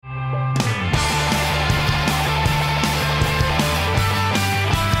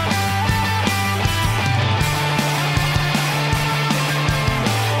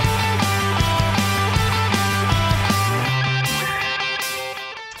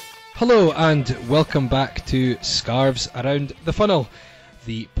Hello and welcome back to Scarves Around the Funnel,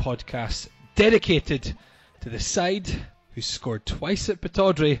 the podcast dedicated to the side who scored twice at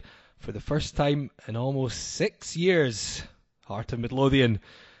Pittodrie for the first time in almost 6 years, Heart of Midlothian.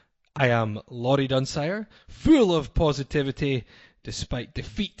 I am Laurie Dunsire, full of positivity despite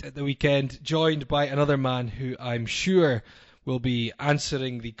defeat at the weekend, joined by another man who I'm sure will be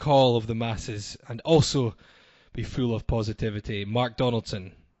answering the call of the masses and also be full of positivity, Mark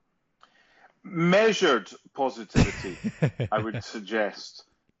Donaldson. Measured positivity, I would suggest,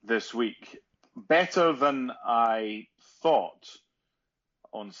 this week. Better than I thought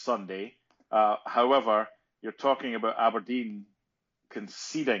on Sunday. However, you're talking about Aberdeen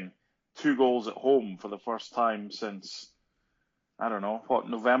conceding 2 goals at home for the first time since, I don't know,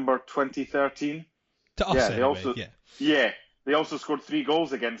 November 2013? To us, anyway, They also scored 3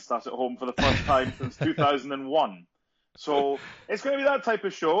 goals against us at home for the first time since 2001. So it's going to be that type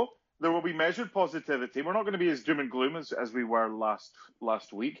of show. There will be measured positivity. We're not going to be as doom and gloom as we were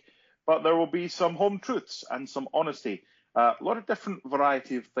last week, but there will be some home truths and some honesty. A lot of different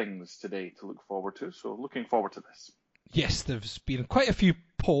variety of things today to look forward to, so looking forward to this. Yes, there's been quite a few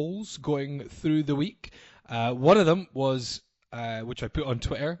polls going through the week. One of them was, which I put on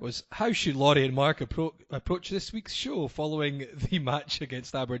Twitter, was how should Laurie and Mark approach this week's show following the match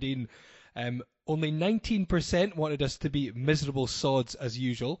against Aberdeen? Only 19% wanted us to be miserable sods as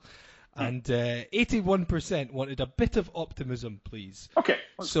usual. And 81% wanted a bit of optimism, please. Okay,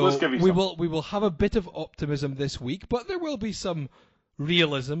 let's give you some. We will have a bit of optimism this week, but there will be some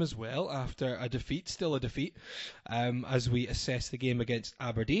realism as well after a defeat, still a defeat, as we assess the game against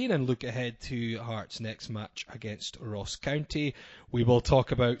Aberdeen and look ahead to Hearts' next match against Ross County. We will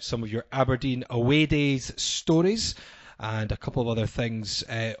talk about some of your Aberdeen away days stories and a couple of other things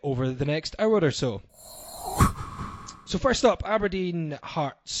over the next hour or so. So first up, Aberdeen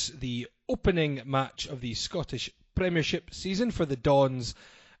Hearts, the opening match of the Scottish Premiership season for the Dons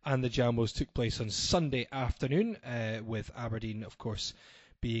and the Jambos took place on Sunday afternoon, with Aberdeen, of course,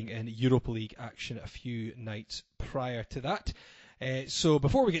 being in Europa League action a few nights prior to that. So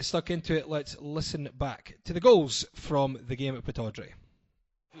before we get stuck into it, let's listen back to the goals from the game at Pittodrie.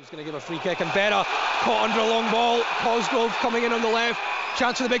 He's going to give a free kick, and Berra caught under a long ball. Cosgrove coming in on the left.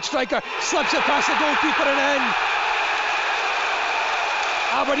 Chance for the big striker. Slips it past the goalkeeper and in.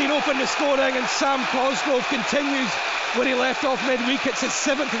 Aberdeen open the scoring, and Sam Cosgrove continues where he left off midweek. It's his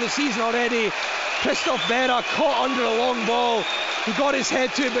 7th of the season already. Christophe Berra caught under a long ball. He got his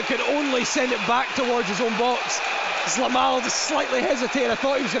head to it but could only send it back towards his own box. Zlamal just slightly hesitated. I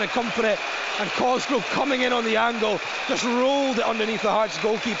thought he was going to come for it, and Cosgrove coming in on the angle just rolled it underneath the Hearts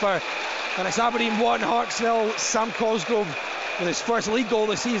goalkeeper. And it's Aberdeen 1, Hearts 0. Sam Cosgrove with his first league goal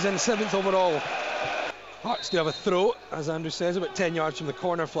this season, 7th overall. Hearts do have a throw, as Andrew says, about 10 yards from the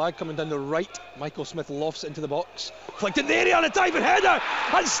corner flag, coming down the right. Michael Smith lofts into the box, flicked in the area on a diving header,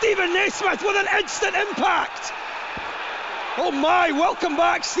 and Stephen Naismith with an instant impact. Oh my, welcome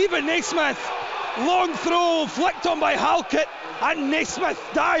back, Stephen Naismith. Long throw, flicked on by Halkett, and Naismith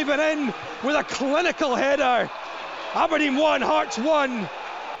diving in with a clinical header. Aberdeen 1, Hearts 1.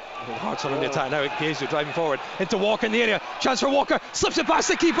 Hearts are on the attack now. Gezu driving forward into Walker in the area. Chance for Walker, slips it past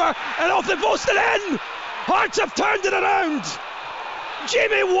the keeper and off the post and in. Hearts have turned it around.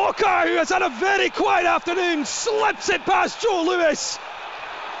 Jamie Walker, who has had a very quiet afternoon, slips it past Joe Lewis,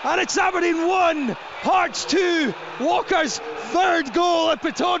 and it's Aberdeen 1, Hearts 2. Walker's 3rd goal at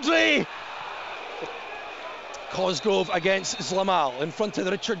Pittodrie. Cosgrove against Zlamal in front of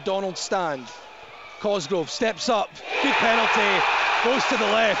the Richard Donald stand. Cosgrove steps up, good penalty, goes to the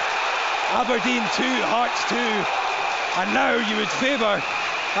left. Aberdeen 2, Hearts 2. And now you would favour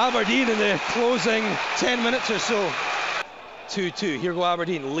Aberdeen in the closing 10 minutes or so. 2-2, here go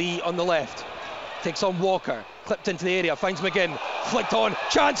Aberdeen. Lee on the left, takes on Walker, clipped into the area, finds McGinn, flicked on,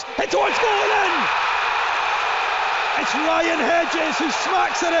 chance, hit towards goal and in! It's Ryan Hedges who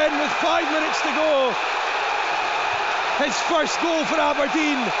smacks it in with 5 minutes to go. His first goal for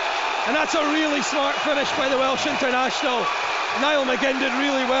Aberdeen, and that's a really smart finish by the Welsh international. Niall McGinn did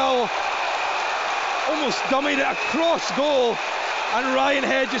really well, almost dummied it across goal, and Ryan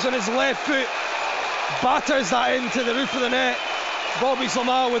Hedges on his left foot batters that into the roof of the net. Bobby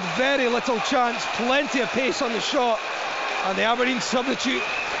Zlamal with very little chance, plenty of pace on the shot, and the Aberdeen substitute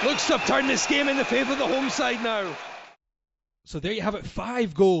looks to have turned this game in the favour of the home side now. So there you have it,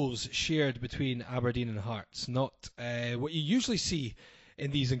 5 goals shared between Aberdeen and Hearts. Not what you usually see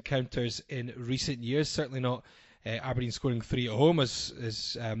in these encounters in recent years. Certainly not Aberdeen scoring 3 at home,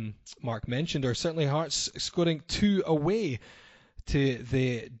 as Mark mentioned, or certainly Hearts scoring 2 away. to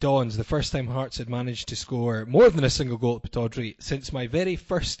the Dons, the first time Hearts had managed to score more than a single goal at Pittodrie since my very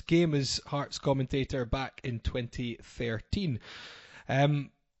first game as Hearts commentator back in 2013.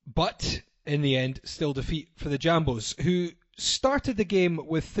 But in the end, still defeat for the Jambos, who started the game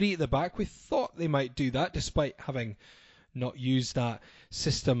with 3 at the back. We thought they might do that despite having not used that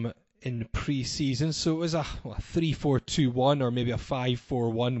system in pre-season. So it was a 3-4-2-1 or maybe a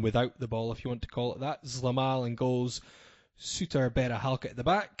 5-4-1 without the ball, if you want to call it that. Zlamal in goals, Suter, Berra, Halkett at the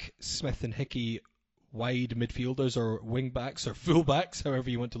back, Smith and Hickey wide midfielders or wing-backs or full-backs,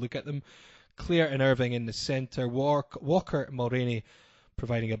 however you want to look at them. Clare and Irving in the centre, Walker and Mulroney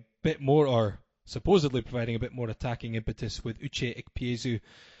providing a bit more, or supposedly providing a bit more attacking impetus, with Uche Ikpeazu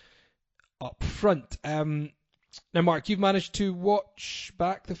up front. Now, Mark, you've managed to watch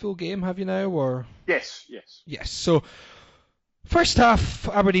back the full game, have you now? Or Yes. Yes. So, first half,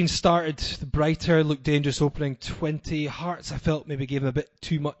 Aberdeen started brighter, looked dangerous opening 20. Hearts, I felt, maybe gave them a bit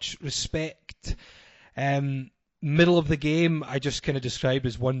too much respect. Middle of the game, I just kind of described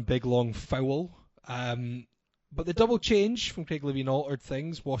as one big long foul. But the double change from Craig Levein altered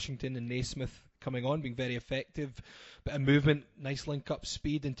things. Washington and Naismith coming on, being very effective. Bit of movement, nice link-up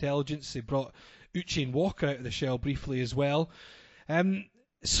speed, intelligence. They brought Uche and Walker out of the shell briefly as well.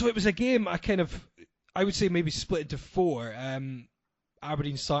 So it was a game I would say maybe split into 4.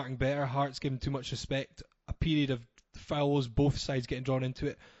 Aberdeen starting better, Hearts giving too much respect. A period of fouls, both sides getting drawn into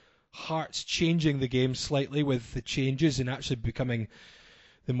it. Hearts changing the game slightly with the changes and actually becoming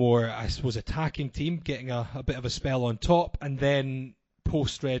the more, I suppose, attacking team, getting a bit of a spell on top, and then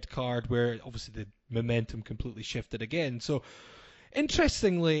post-red card where obviously the momentum completely shifted again. So,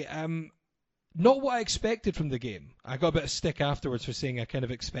 interestingly, not what I expected from the game. I got a bit of stick afterwards for saying I kind of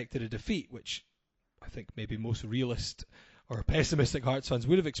expected a defeat, which I think maybe most realist or pessimistic Hearts fans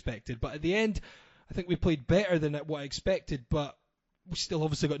would have expected. But at the end, I think we played better than what I expected, but we still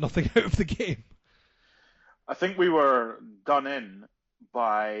obviously got nothing out of the game. I think we were done in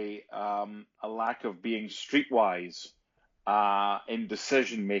by a lack of being streetwise in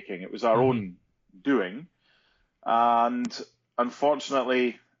decision making. It was our own doing, and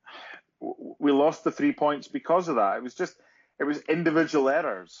unfortunately, we lost the 3 points because of that. It was individual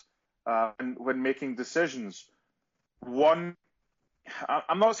errors when making decisions. One,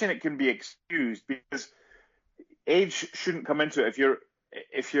 I'm not saying it can be excused, because age shouldn't come into it.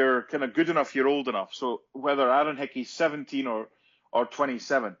 If you're kind of good enough, you're old enough. So whether Aaron Hickey's 17 or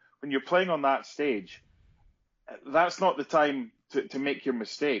 27, when you're playing on that stage, that's not the time to make your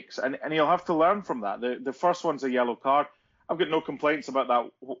mistakes. And you'll have to learn from that. The first one's a yellow card. I've got no complaints about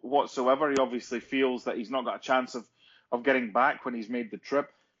that whatsoever. He obviously feels that he's not got a chance of getting back when he's made the trip.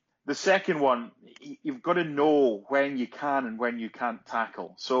 The second one, you've got to know when you can and when you can't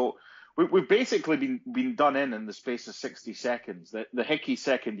tackle. So we've basically been done in the space of 60 seconds. The Hickey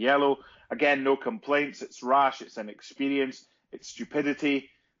second yellow, again, no complaints. It's rash, it's inexperience, it's stupidity.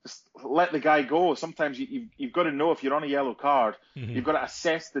 Just let the guy go. Sometimes you've got to know if you're on a yellow card, you've got to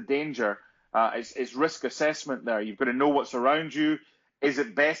assess the danger. It's risk assessment there. You've got to know what's around you. Is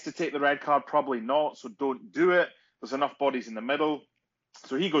it best to take the red card? Probably not, so don't do it. There's enough bodies in the middle.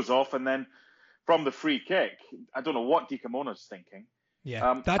 So he goes off, and then from the free kick, I don't know what DiCamona's thinking.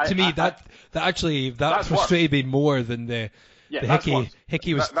 Yeah, that frustrated me more than the Hickey.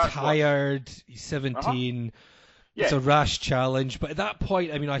 Hickey was tired. He's 17. Yeah. It's a rash challenge. But at that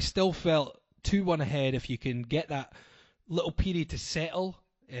point, I mean, I still felt 2-1 ahead. If you can get that little period to settle,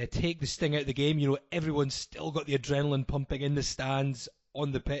 take the sting out of the game. You know, everyone's still got the adrenaline pumping in the stands,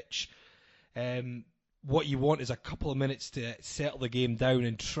 on the pitch. What you want is a couple of minutes to settle the game down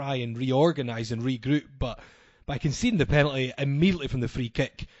and try and reorganise and regroup. But by conceding the penalty immediately from the free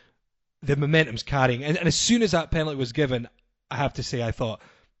kick, the momentum's carrying. And as soon as that penalty was given, I have to say I thought,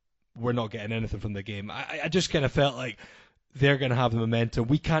 we're not getting anything from the game. I just kind of felt like they're going to have the momentum.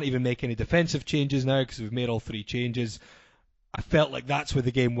 We can't even make any defensive changes now because we've made all 3 changes. I felt like that's where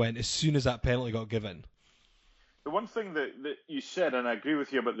the game went as soon as that penalty got given. The one thing that you said, and I agree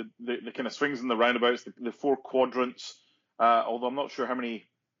with you about the kind of swings and the roundabouts, the 4 quadrants, although I'm not sure how many.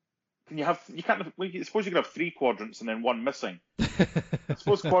 I suppose you can have 3 quadrants and then 1 missing. I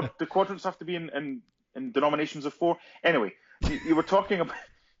suppose the quadrants have to be in denominations of 4. Anyway, you were talking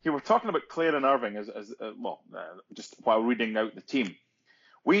about Clare and Irving as just while reading out the team.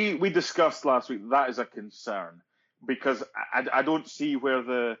 We discussed last week that is a concern, because I don't see where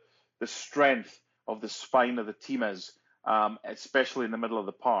the strength of the spine of the team is, especially in the middle of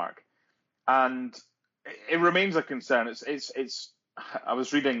the park, and it remains a concern. It's. I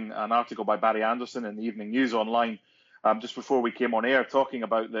was reading an article by Barry Anderson in the Evening News online just before we came on air, talking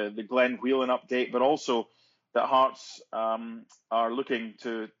about the Glenn Whelan update, but also that Hearts are looking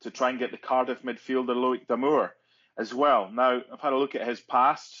to try and get the Cardiff midfielder Loic Damour as well. Now, I've had a look at his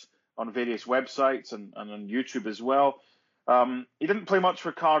past on various websites and on YouTube as well. He didn't play much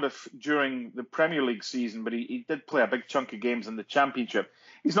for Cardiff during the Premier League season, but he did play a big chunk of games in the Championship.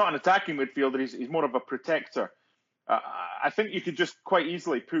 He's not an attacking midfielder, he's more of a protector. I think you could just quite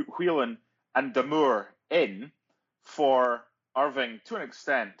easily put Whelan and Damour in for Irving to an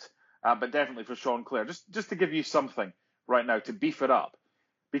extent, but definitely for Sean Clare, just to give you something right now to beef it up.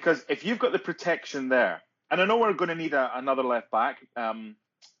 Because if you've got the protection there, and I know we're going to need another left back,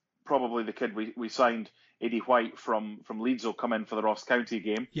 probably the kid we signed, Eddie White from Leeds, will come in for the Ross County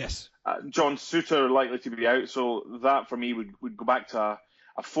game. Yes. John Souttar likely to be out, so that for me would go back to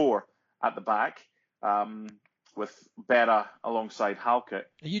a 4 at the back, with Berra alongside Halkett.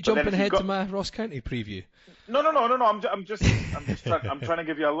 Are you jumping ahead to my Ross County preview? No. I'm just trying to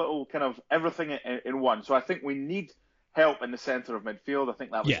give you a little kind of everything in one. So I think we need help in the centre of midfield. I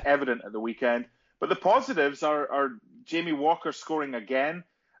think that was evident at the weekend. But the positives are Jamie Walker scoring again,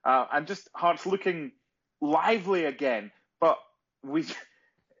 and just Hearts looking lively again. But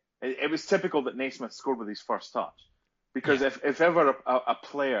it was typical that Naismith scored with his first touch, because if ever a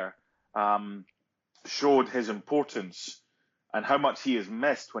player showed his importance and how much he is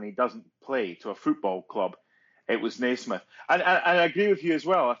missed when he doesn't play to a football club, it was Naismith. And I agree with you as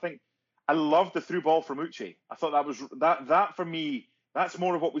well. I think I loved the through ball from Uche. I thought that for me, that's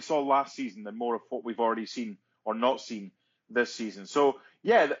more of what we saw last season than more of what we've already seen or not seen this season. So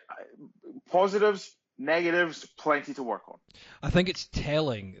yeah, positives, negatives, plenty to work on. I think it's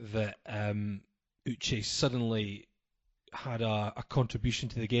telling that Uche suddenly had a contribution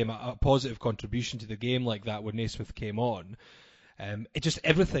to the game, a positive contribution to the game like that when Naismith came on. It just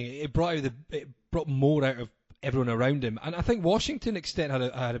everything. It brought more out of everyone around him, and I think Washington extent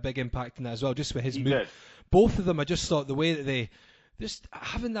had a big impact in that as well, just with his move. Both of them, I just thought the way that they just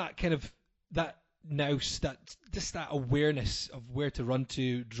having that kind of that awareness of where to run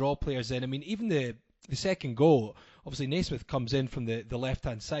to, draw players in. I mean, even the second goal, obviously Naismith comes in from the left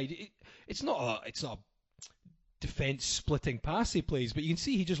hand side. It's not a defence splitting pass he plays, but you can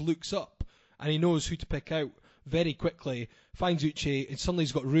see he just looks up and he knows who to pick out very quickly, finds Uche, and suddenly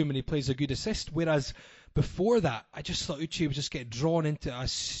he's got room and he plays a good assist. Whereas before that, I just thought Uche was just getting drawn into a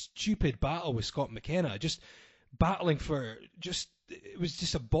stupid battle with Scott McKenna, just battling for it was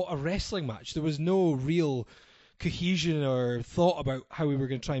just a wrestling match. There was no real cohesion or thought about how we were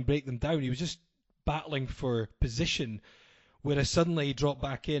going to try and break them down. He was just battling for position, whereas suddenly he dropped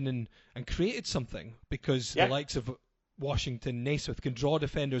back in and created something, because the likes of Washington, Naismith can draw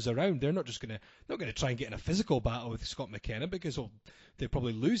defenders around. They're not going to try and get in a physical battle with Scott McKenna, because they'll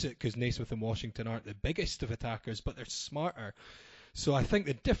probably lose it, because Naismith and Washington aren't the biggest of attackers, but they're smarter. So I think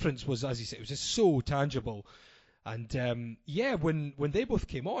the difference was, as you said, it was just so tangible. And when they both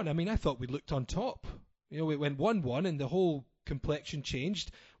came on, I mean, I thought we looked on top. You know, we went 1-1 and the whole complexion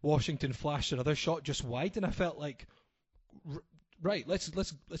changed. Washington flashed another shot just wide, and I felt like, right, let's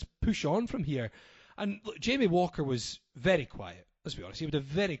push on from here. And look, Jamie Walker was very quiet. Let's be honest, he had a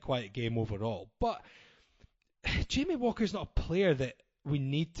very quiet game overall. But Jamie Walker's not a player that we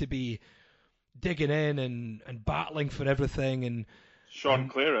need to be digging in and battling for everything. And Sean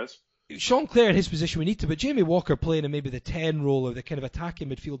Clare is. Sean Clare in his position we need to, but Jamie Walker playing in maybe the 10 role or the kind of attacking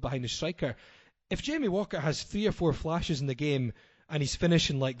midfield behind the striker. If Jamie Walker has 3 or 4 flashes in the game and he's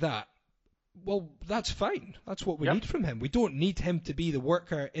finishing like that, well, that's fine. That's what we need from him. We don't need him to be the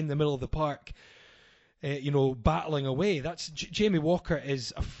worker in the middle of the park, battling away. Jamie Walker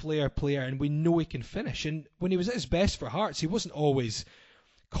is a flair player, and we know he can finish. And when he was at his best for Hearts, he wasn't always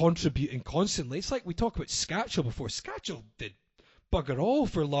contributing constantly. It's like we talked about Scatchell before. Scatchell did bugger all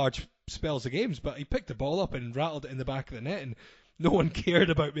for large spells of games, but he picked the ball up and rattled it in the back of the net, and no one cared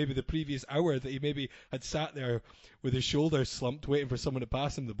about maybe the previous hour that he maybe had sat there with his shoulders slumped waiting for someone to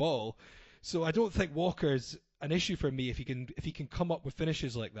pass him the ball. So I don't think Walker's an issue for me if he can come up with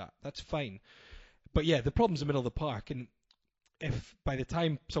finishes like that. That's fine. But yeah, the problem's in the middle of the park, and if by the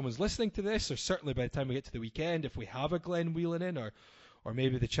time someone's listening to this, or certainly by the time we get to the weekend, if we have a Glenn Whelan in, or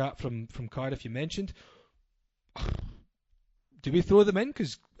maybe the chap from Cardiff you mentioned, do we throw them in?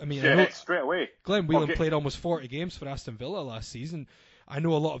 Because I know straight away. Glenn Whelan played almost 40 games for Aston Villa last season. I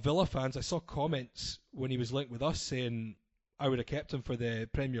know a lot of Villa fans. I saw comments when he was linked with us saying I would have kept him for the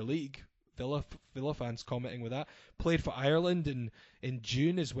Premier League. Villa fans commenting with that. Played for Ireland in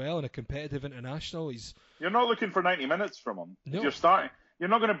June as well in a competitive international. You're not looking for 90 minutes from him. No. If you're starting, you're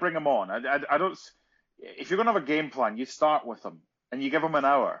not going to bring him on. I don't. If you're going to have a game plan, you start with him and you give him an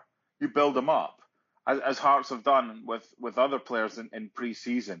hour. You build him up, as Hearts have done with other players in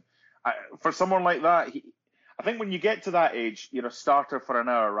pre-season. For someone like that, I think when you get to that age, you're a starter for an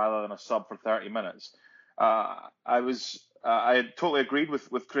hour rather than a sub for 30 minutes. I totally agreed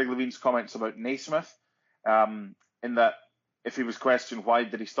with Craig Leveing's comments about Naismith, in that if he was questioned why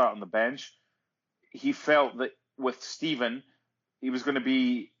did he start on the bench, he felt that with Stephen, he was going to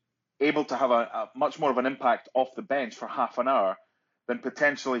be able to have a much more of an impact off the bench for half an hour than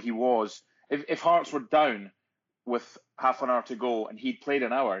potentially he was. If Hearts were down with half an hour to go and he'd played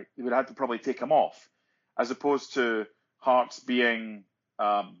an hour, he would have had to probably take him off, as opposed to Hearts being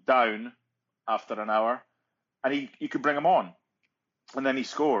down after an hour, and you could bring him on, and then he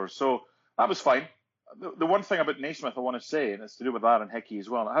scores. So that was fine. The one thing about Naismith I want to say, and it's to do with Aaron Hickey as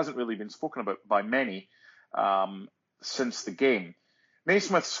well, and it hasn't really been spoken about by many since the game.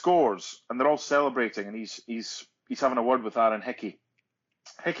 Naismith scores, and they're all celebrating, and he's having a word with Aaron Hickey.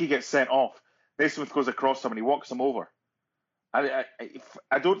 Hickey gets sent off. Naismith goes across him, and he walks him over.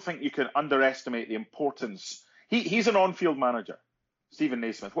 I don't think you can underestimate the importance. He's an on-field manager, Stephen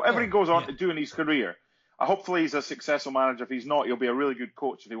Naismith. Whatever he goes on to do in his career, hopefully he's a successful manager. If he's not, he'll be a really good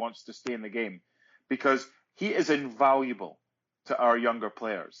coach if he wants to stay in the game, because he is invaluable to our younger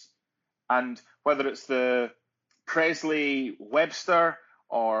players. And whether it's the Presley Webster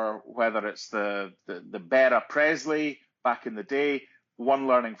or whether it's the Berra Presley back in the day, one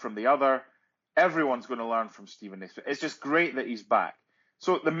learning from the other, everyone's going to learn from Stephen Naismith. It's just great that he's back.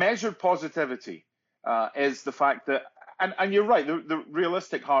 So the measured positivity is the fact that, and you're right, the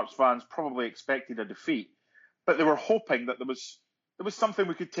realistic Hearts fans probably expected a defeat, but they were hoping that there was something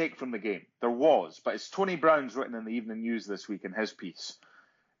we could take from the game. There was, but as Tony Brown's written in the Evening News this week in his piece,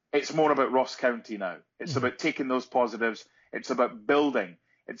 it's more about Ross County now. It's about taking those positives. It's about building.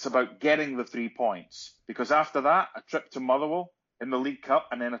 It's about getting the 3 points. Because after that, a trip to Motherwell in the League Cup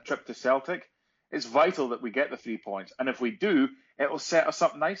and then a trip to Celtic, it's vital that we get the 3 points. And if we do, it will set us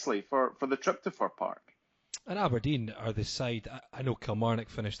up nicely for the trip to Fir Park. And Aberdeen are the side, I know Kilmarnock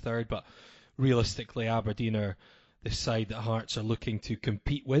finished third, but realistically Aberdeen are the side that Hearts are looking to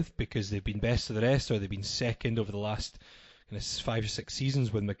compete with, because they've been best of the rest, or they've been second over the last 5 or 6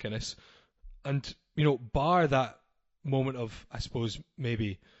 seasons with McInnes. And, bar that moment of, I suppose,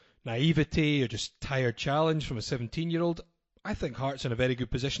 maybe naivety or just tired challenge from a 17-year-old, I think Hearts are in a very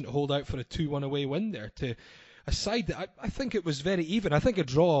good position to hold out for a 2-1 away win there to a side that I think it was very even. I think a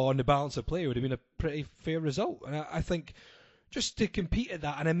draw on the balance of play would have been a pretty fair result. And I think just to compete at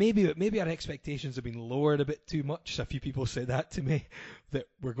that, and maybe our expectations have been lowered a bit too much. A few people say that to me, that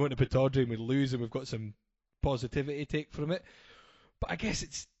we're going to Pittodrie and we'll lose and we've got some positivity to take from it. But I guess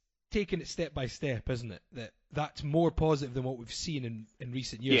it's taking it step by step, isn't it? That's more positive than what we've seen in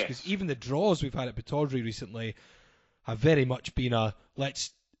recent years. Because even the draws we've had at Pittodrie recently have very much been let's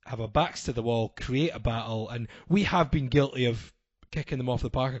have our backs to the wall, create a battle, and we have been guilty of kicking them off the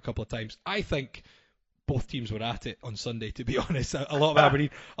park a couple of times. I think both teams were at it on Sunday, to be honest. A lot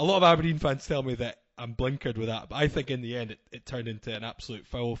of Aberdeen fans tell me that I'm blinkered with that, but I think in the end it turned into an absolute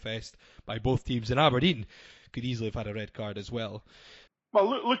foul fest by both teams, and Aberdeen could easily have had a red card as well.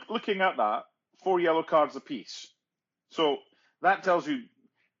 Well, looking at that, 4 yellow cards apiece. So that tells you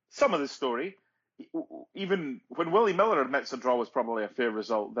some of the story. Even when Willie Miller admits a draw was probably a fair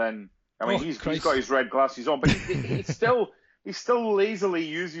result, then he's got his red glasses on, but he still lazily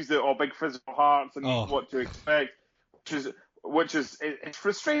uses the big physical Hearts and what to expect, which is it's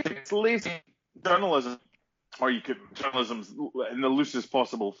frustrating. It's lazy journalism, or journalism's in the loosest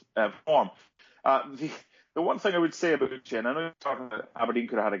possible form. The one thing I would say about Uche, and I know you're talking about Aberdeen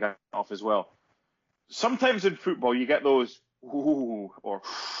could have had a guy off as well. Sometimes in football you get those ooh or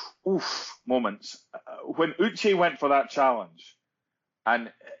oof moments. When Uche went for that challenge,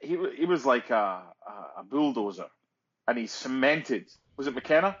 and he was like a bulldozer, and he cemented. Was it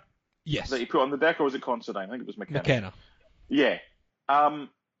McKenna? Yes. That he put on the deck, or was it Considine? I think it was McKenna. McKenna. Yeah.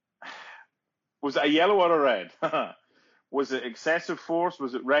 Was it a yellow or a red? Was it excessive force?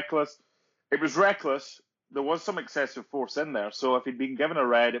 Was it reckless? It was reckless. There was some excessive force in there. So if he'd been given a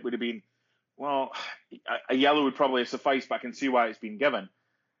red, it would have been, well, a yellow would probably have sufficed, but I can see why it's been given.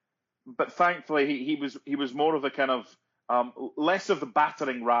 But thankfully, he was more of the kind of less of the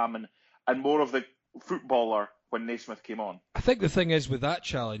battering ram and more of the footballer when Naismith came on. I think the thing is with that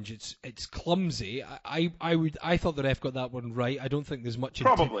challenge, it's clumsy. I thought the ref got that one right. I don't think there's much.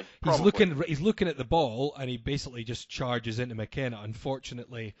 Probably. He's looking at the ball and he basically just charges into McKenna.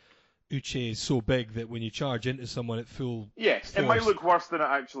 Unfortunately, Uche is so big that when you charge into someone at full force, it might look worse than it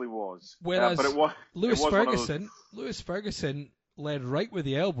actually was. Whereas but it was, Lewis Ferguson led right with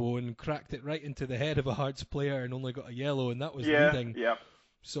the elbow and cracked it right into the head of a Hearts player and only got a yellow, and that was leading. Yeah.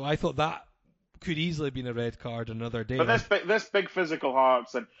 So I thought that could easily have been a red card another day. But this big physical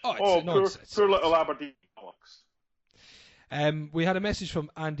Hearts and poor little Aberdeen bollocks. We had a message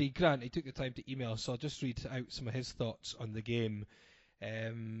from Andy Grant. He took the time to email, so I'll just read out some of his thoughts on the game.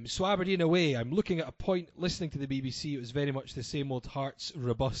 So Aberdeen away, I'm looking at a point, listening to the BBC, it was very much the same old Hearts,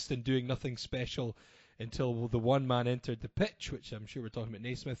 robust and doing nothing special until the one man entered the pitch, which I'm sure we're talking about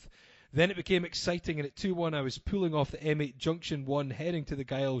Naismith. Then it became exciting, and at 2-1 I was pulling off the M8 Junction 1, heading to the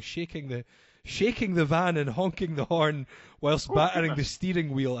Gyle, shaking the van and honking the horn whilst battering the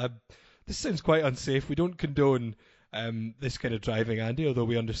steering wheel. This sounds quite unsafe. We don't condone this kind of driving, Andy, although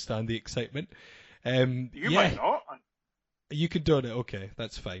we understand the excitement. You might not. You condone it, okay,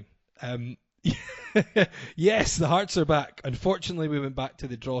 that's fine. Yes, the Hearts are back. Unfortunately, we went back to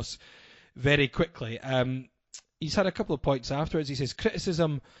the dross very quickly. He's had a couple of points afterwards. He says,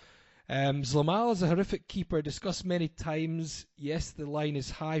 criticism, Zlamal is a horrific keeper, discussed many times. Yes, the line is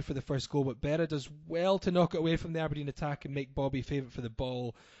high for the first goal, but Berra does well to knock it away from the Aberdeen attack and make Bobby favourite for the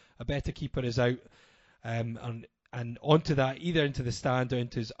ball. A better keeper is out. And onto that, either into the stand or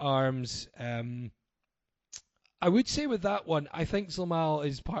into his arms. I would say with that one, I think Zlamal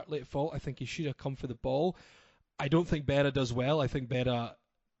is partly at fault. I think he should have come for the ball. I don't think Berra does well. I think Berra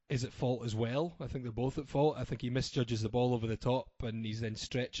is at fault as well. I think they're both at fault. I think he misjudges the ball over the top and he's then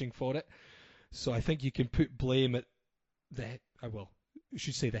stretching for it. So I think you can put blame at the head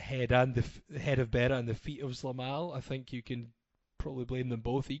of Berra and the feet of Zlamal. I think you can probably blame them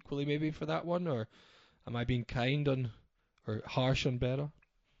both equally maybe for that one, or am I being kind on or harsh on Berra?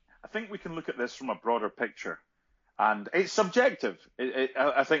 I think we can look at this from a broader picture. And it's subjective.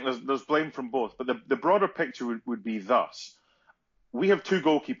 I think there's blame from both. But the broader picture would be thus. We have two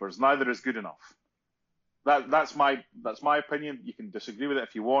goalkeepers. Neither is good enough. That's my opinion. You can disagree with it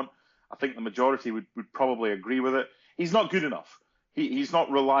if you want. I think the majority would probably agree with it. He's not good enough. He's not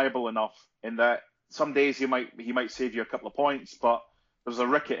reliable enough in that some days he might save you a couple of points, but there's a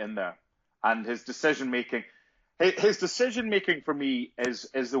ricket in there. And his decision making for me is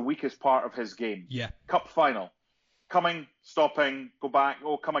the weakest part of his game. Yeah. Cup final. Coming, stopping, go back,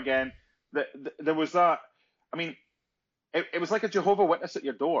 come again. There was that. I mean, it was like a Jehovah's Witness at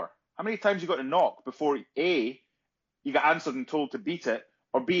your door. How many times you got to knock before A, you get answered and told to beat it,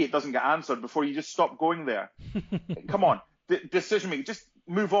 or B, it doesn't get answered before you just stop going there? Come on, decision making. Just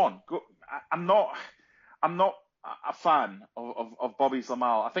move on. Go. I'm not a fan of Bobby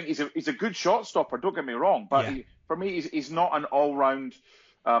Zlamal. I think he's a good shot stopper. Don't get me wrong, but yeah. For me, he's not an all round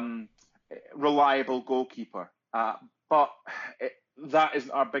reliable goalkeeper. But that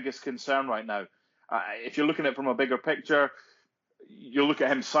isn't our biggest concern right now. If you're looking at it from a bigger picture, you look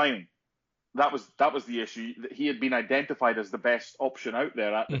at him signing. That was the issue. He had been identified as the best option out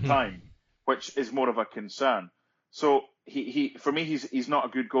there at the time, which is more of a concern. So for me, he's not a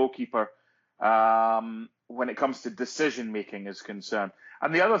good goalkeeper when it comes to decision making is concerned.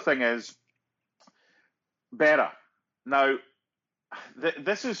 And the other thing is Berra. Now,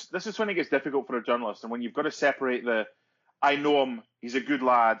 this is when it gets difficult for a journalist, and when you've got to separate I know him, he's a good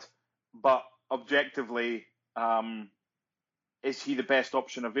lad, but objectively, is he the best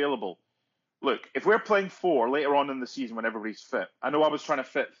option available? Look, if we're playing 4 later on in the season when everybody's fit, I know I was trying to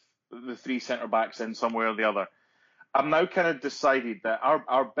fit the 3 centre-backs in somewhere or the other. I've now kind of decided that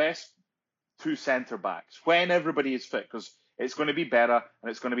our best 2 centre-backs, when everybody is fit, because it's going to be Berra and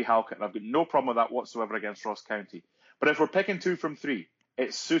it's going to be Halkett, and I've got no problem with that whatsoever against Ross County. But if we're picking 2 from 3,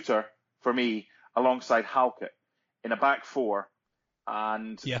 it's Suter for me alongside Halkett in a back 4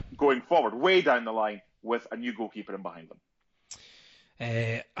 and going forward, way down the line with a new goalkeeper in behind them.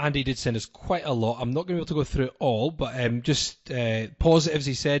 Andy did send us quite a lot. I'm not going to be able to go through it all, but just positives.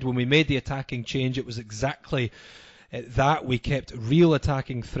 He said when we made the attacking change, it was exactly that. We kept real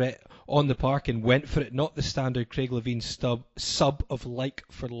attacking threat on the park and went for it, not the standard Craig Levein sub of like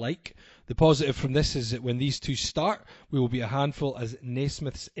for like. The positive from this is that when these two start, we will be a handful, as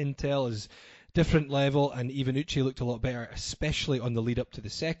Naismith's intel is different level, and even Uche looked a lot better, especially on the lead up to the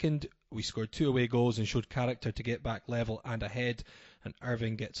second. We scored 2 away goals and showed character to get back level and ahead, and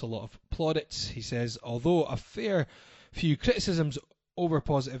Irving gets a lot of plaudits. He says, although a fair few criticisms over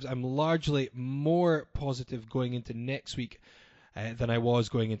positives, I'm largely more positive going into next week than I was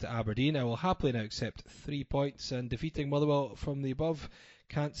going into Aberdeen. I will happily now accept 3 points, and defeating Motherwell from the above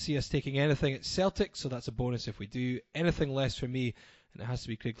can't see us taking anything at Celtic, so that's a bonus if we do. Anything less for me, and it has to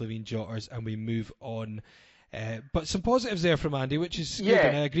be Craig Levein jotters, and we move on. But some positives there from Andy, which is good,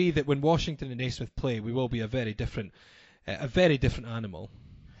 and I agree that when Washington and Naismith play, we will be a very different animal.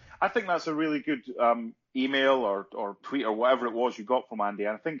 I think that's a really good email or tweet or whatever it was you got from Andy.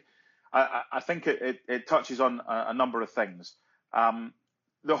 And I think it touches on a number of things.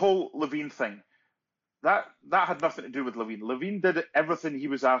 The whole Levein thing, that had nothing to do with Levein. Levein did everything he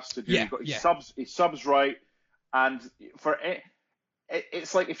was asked to do. He got his subs right. And for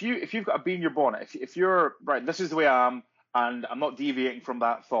it's like if you've got a bee in your bonnet, if you're right, this is the way I am, and I'm not deviating from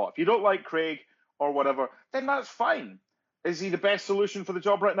that thought. If you don't like Craig or whatever, then that's fine. Is he the best solution for the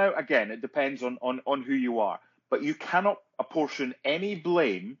job right now? Again, it depends on who you are. But you cannot apportion any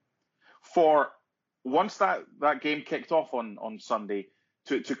blame for once that game kicked off on Sunday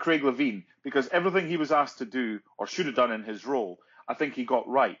to Craig Levein, because everything he was asked to do or should have done in his role, I think he got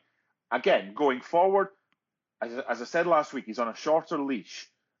right. Again, going forward, as I said last week, he's on a shorter leash.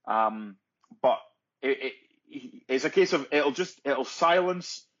 But it's a case of it'll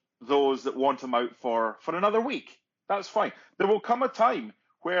silence those that want him out for another week. That's fine. There will come a time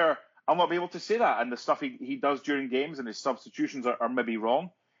where I'll not be able to say that, and the stuff he does during games and his substitutions are maybe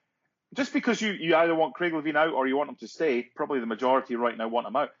wrong. Just because you either want Craig Levein out or you want him to stay, probably the majority right now want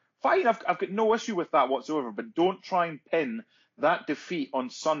him out. Fine, I've got no issue with that whatsoever, but don't try and pin that defeat on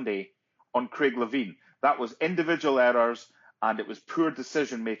Sunday on Craig Levein. That was individual errors, and it was poor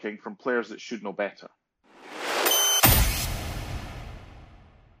decision-making from players that should know better.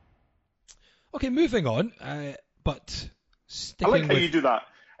 Okay, moving on, but sticking I like how with... you do that.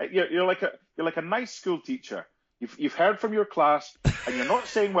 You're like a nice school teacher. You've heard from your class, and you're not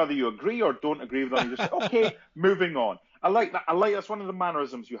saying whether you agree or don't agree with them. You just say, okay, moving on. I like that. That's one of the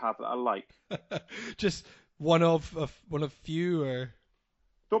mannerisms you have that I like. Just one of few, or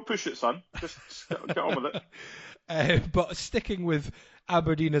don't push it, son. Just get on with it. But sticking with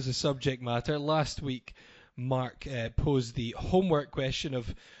Aberdeen as a subject matter, last week Mark posed the homework question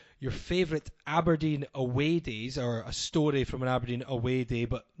of your favourite Aberdeen away days, or a story from an Aberdeen away day,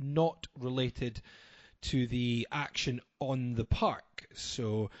 but not related to the action on the park.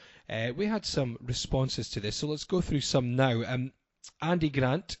 So we had some responses to this, so let's go through some now. Andy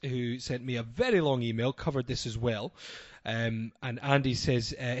Grant, who sent me a very long email, covered this as well. And Andy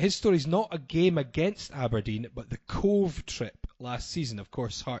says his story's not a game against Aberdeen, but the Cove trip last season. Of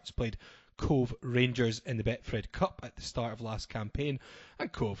course, Hearts played Cove Rangers in the Betfred Cup at the start of last campaign,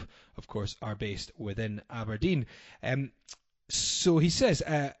 and Cove, of course, are based within Aberdeen. So he says,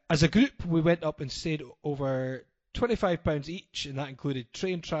 as a group, we went up and stayed over £25 each, and that included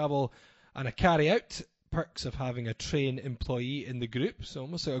train travel and a carry-out. Perks of having a train employee in the group, so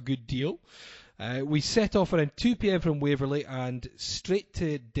almost like a good deal. We set off around 2 p.m. from Waverley and straight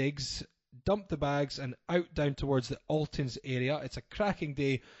to Diggs, dumped the bags and out down towards the Altons area. It's a cracking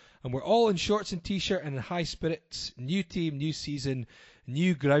day, and we're all in shorts and t-shirt and in high spirits. New team, new season,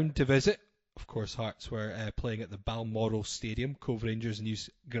 new ground to visit. Of course, Hearts were playing at the Balmoral Stadium, Cove Rangers' new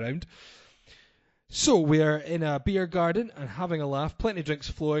ground. So we are in a beer garden and having a laugh, plenty of drinks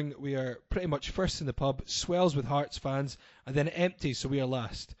flowing. We are pretty much first in the pub, swells with Hearts fans, and then empty, so we are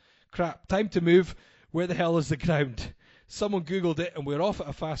last. Crap, time to move. Where the hell is the ground? Someone Googled it, and we're off at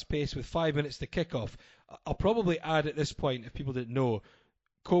a fast pace with 5 minutes to kick off. I'll probably add at this point, if people didn't know,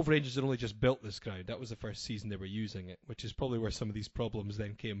 Cove Rangers had only just built this ground. That was the first season they were using it, which is probably where some of these problems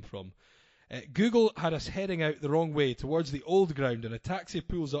then came from. Google had us heading out the wrong way towards the old ground, and a taxi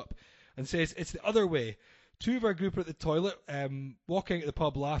pulls up and says it's the other way. Two of our group are at the toilet, walking at the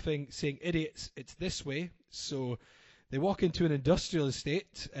pub laughing, saying, idiots, it's this way. So they walk into an industrial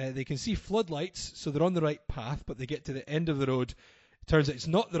estate. They can see floodlights, so they're on the right path, but they get to the end of the road. It turns out it's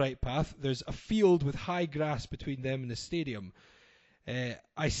not the right path. There's a field with high grass between them and the stadium.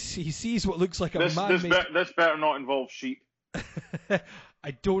 He sees what looks like a man-made... This better not involve sheep.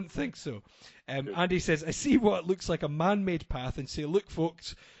 I don't think so. Andy says, I see what looks like a man-made path and say, look,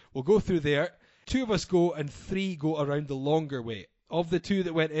 folks, we'll go through there. 2 of us go and 3 go around the longer way. Of the 2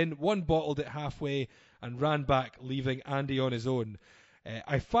 that went in, 1 bottled it halfway and ran back, leaving Andy on his own.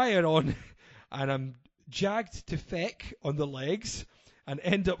 I fire on and I'm jagged to feck on the legs and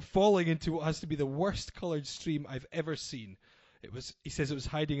end up falling into what has to be the worst coloured stream I've ever seen. He says it was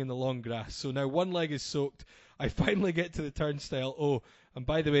hiding in the long grass. So now 1 leg is soaked. I finally get to the turnstile. Oh, and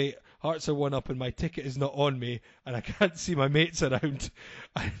by the way, Hearts are 1 up and my ticket is not on me and I can't see my mates around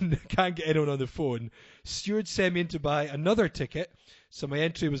and can't get anyone on the phone. Steward sent me in to buy another ticket, so my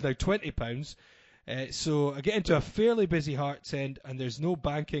entry was now £20. So I get into a fairly busy Hearts end and there's no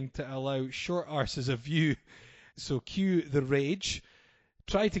banking to allow short arses of view. So cue the rage.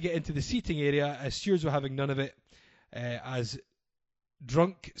 Try to get into the seating area as stewards were having none of it, as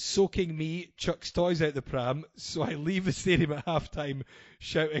drunk, soaking me chucks toys out the pram, so I leave the stadium at half-time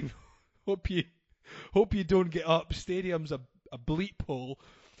shouting, hope you don't get up, stadium's a bleep hole.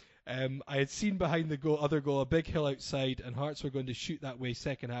 I had seen behind the other goal a big hill outside, and Hearts were going to shoot that way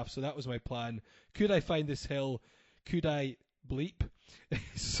second half, so that was my plan. Could I find this hill? Could I bleep?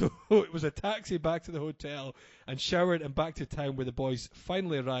 So it was a taxi back to the hotel and showered and back to town, where the boys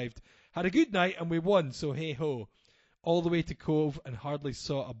finally arrived, Had a good night and we won, so hey ho. All the way to Cove and hardly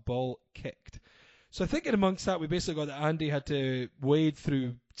saw a ball kicked. So I think in amongst that we basically got that Andy had to wade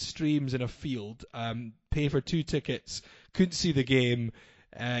through streams in a field, pay for 2 tickets, couldn't see the game,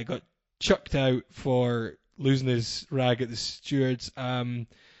 got chucked out for losing his rag at the stewards, and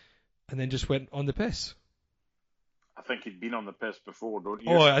then just went on the piss. I think he'd been on the piss before, don't you?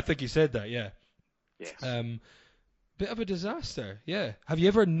 Oh, I think he said that, yeah. Yes. Bit of a disaster, yeah. Have you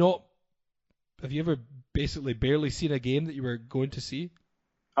ever basically barely seen a game that you were going to see?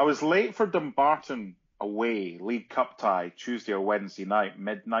 I was late for Dumbarton away, League Cup tie, Tuesday or Wednesday night,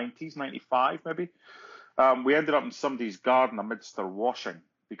 mid-90s, 95 maybe. We ended up in somebody's garden amidst their washing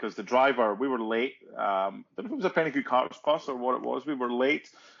because the driver, we were late. I don't know if it was a Pennycook Hearts bus or what it was. We were late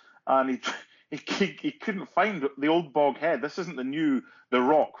and he couldn't find the old Bog Head. This isn't the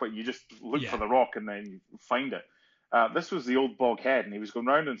Rock, where you just look for the Rock and then you find it. This was the old Bog Head, and he was going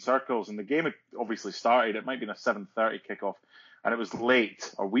round in circles, and the game had obviously started. It might have been a 7:30 kickoff, and it was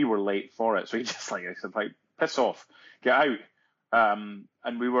late, or we were late for it. So he just I said, piss off, get out.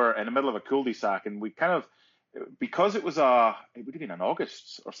 And we were in the middle of a cul-de-sac, and we kind of, because it would have been in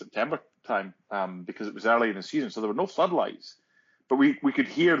August or September time, because it was early in the season, so there were no floodlights, but we could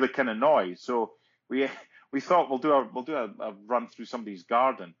hear the kind of noise. So we thought we'll do a run through somebody's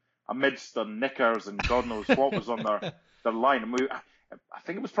garden amidst the knickers and God knows what was on their line. And I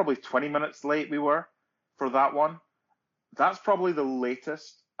think it was probably 20 minutes late we were for that one. That's probably the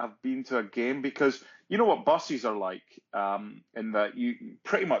latest I've been to a game, because you know what buses are like, in that you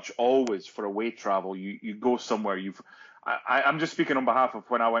pretty much always, for away travel, you go somewhere. I'm just speaking on behalf of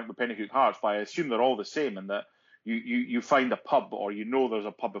when I went with Pennycook Hearts, but I assume they're all the same in that you find a pub, or there's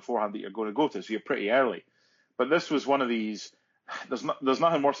a pub beforehand that you're going to go to, so you're pretty early. But this was one of these. There's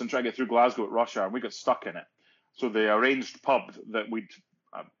nothing worse than trying to get through Glasgow at rush hour, and we got stuck in it. So the arranged pub that we'd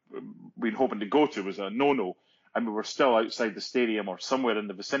hoping to go to was a no-no, and we were still outside the stadium or somewhere in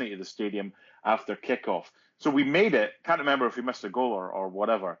the vicinity of the stadium after kickoff. So we made it. Can't remember if we missed a goal or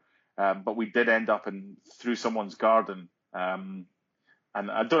whatever, but we did end up through someone's garden. And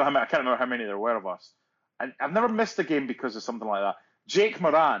I can't remember how many there were of us. And I've never missed a game because of something like that. Jake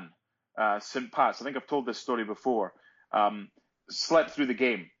Moran, St. Pat's, I think I've told this story before, slept through the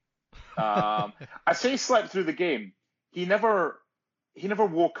game. I say slept through the game. He never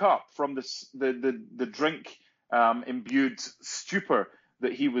woke up from the drink imbued stupor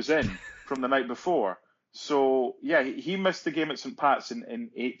that he was in from the night before. So yeah, he missed the game at St. Pat's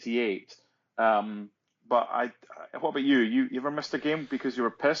in '88. But what about you? You ever missed a game because you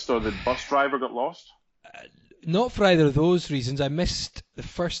were pissed or the bus driver got lost? Not for either of those reasons. I missed the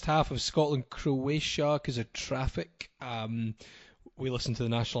first half of Scotland-Croatia because of traffic. We listened to the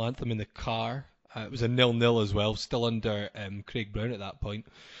national anthem in the car. It was a 0-0 as well, still under Craig Brown at that point.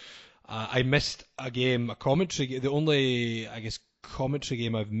 I missed a commentary game. The only, commentary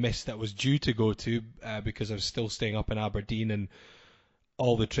game I've missed that was due to go to because I was still staying up in Aberdeen and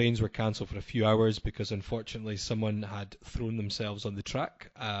all the trains were cancelled for a few hours because unfortunately someone had thrown themselves on the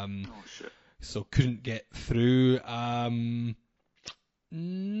track. Oh shit. So couldn't get through.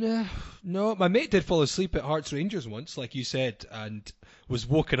 No, my mate did fall asleep at Hearts Rangers once, like you said, and was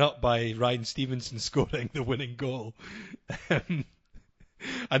woken up by Ryan Stevenson scoring the winning goal.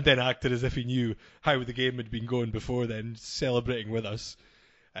 And then acted as if he knew how the game had been going before then, celebrating with us.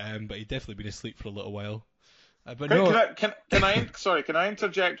 But he'd definitely been asleep for a little while. Can I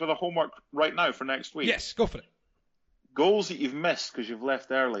interject with a homework right now for next week? Yes, go for it. Goals that you've missed because you've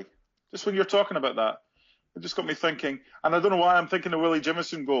left early. Just when you're talking about that, it just got me thinking, and I don't know why I'm thinking the Willie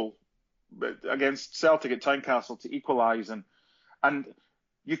Jimison goal against Celtic at Tynecastle to equalise, and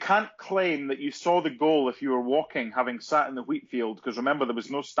you can't claim that you saw the goal if you were walking, having sat in the wheat field, because remember there was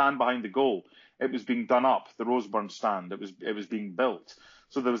no stand behind the goal. It was being done up, the Roseburn stand. It was being built.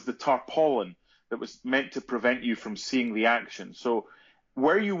 So there was the tarpaulin that was meant to prevent you from seeing the action. So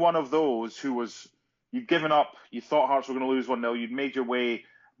were you one of those you'd given up, you thought Hearts were going to lose 1-0, you'd made your way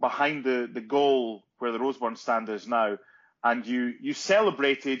behind the goal where the Roseburn stand is now, and you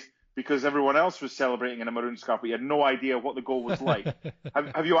celebrated because everyone else was celebrating in a maroon scarf, but you had no idea what the goal was like?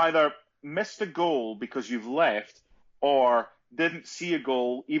 Have you either missed a goal because you've left, or didn't see a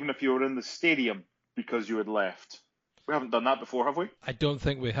goal even if you were in the stadium because you had left? We haven't done that before, have we? I don't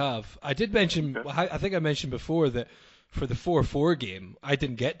think we have. I did mention, okay. I think I mentioned before that for the 4-4 game, I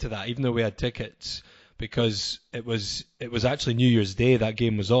didn't get to that, even though we had tickets, because it was actually New Year's Day that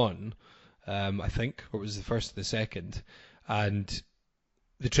game was on, I think, or it was the first or the second, and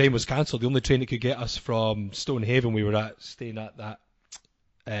the train was cancelled. The only train that could get us from Stonehaven we were staying at that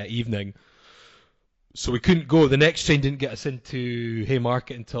evening So we couldn't go. The next train didn't get us into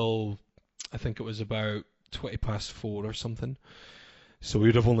Haymarket until I think it was about 4:20 or something. So we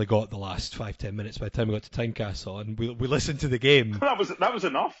would have only got the last 5-10 minutes by the time we got to Tynecastle, and we listened to the game. that was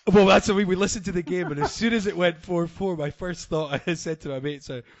enough. Well, that's what we listened to the game, and as soon as it went 4-4, my first thought I said to my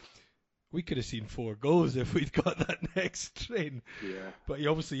mates, we could have seen 4 goals if we'd got that next train. Yeah. But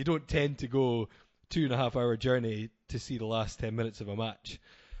obviously you don't tend to go 2.5 hour journey to see the last 10 minutes of a match.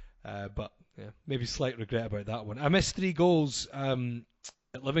 But yeah, maybe slight regret about that one. I missed 3 goals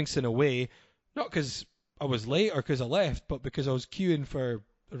at Livingston away, not because I was late or because I left, but because I was queuing for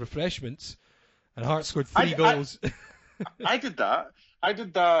refreshments, and Hearts scored 3 goals. I did that.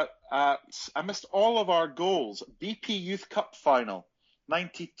 I missed all of our goals. BP Youth Cup final,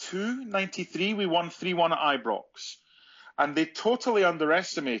 92, 93, we won 3-1 at Ibrox. And they totally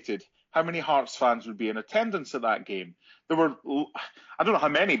underestimated how many Hearts fans would be in attendance at that game. There were, I don't know how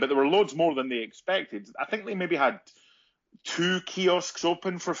many, but there were loads more than they expected. I think they maybe had 2 kiosks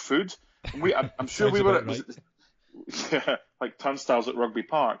open for food. I'm sure we were right. Like turnstiles at Rugby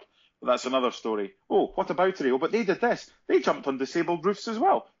Park. But that's another story. Oh, what about today? Oh, but they did this. They jumped on disabled roofs as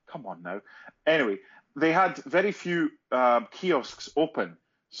well. Come on now. Anyway, they had very few kiosks open.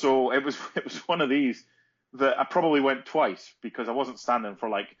 So it was one of these that I probably went twice because I wasn't standing for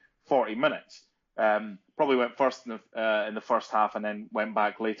like 40 minutes. Probably went first in the first half and then went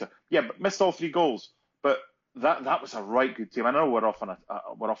back later. Yeah, but missed all 3 goals. But that was a right good team. I know we're off on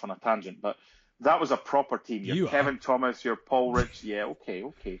a tangent, but that was a proper team. Your Kevin Thomas, your Paul Rich. Yeah,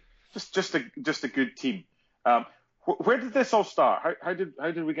 okay. Just a good team. Where did this all start? How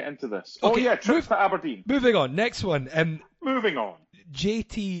did we get into this? Okay, trip to Aberdeen. Moving on. Next one. Moving on.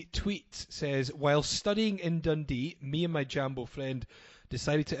 JT Tweets says, while studying in Dundee, me and my Jambo friend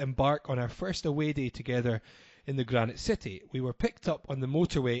decided to embark on our first away day together in the Granite City. We were picked up on the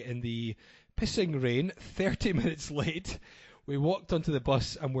motorway in the pissing rain, 30 minutes late. We walked onto the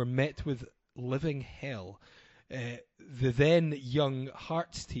bus and were met with living hell. The then young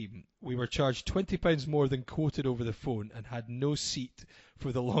Hearts team. We were charged £20 more than quoted over the phone and had no seat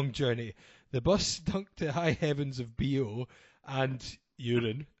for the long journey. The bus stunk to high heavens of BO and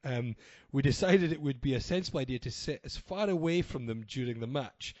urine. We decided it would be a sensible idea to sit as far away from them during the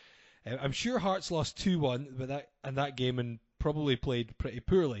match. I'm sure Hearts lost 2-1 that game and probably played pretty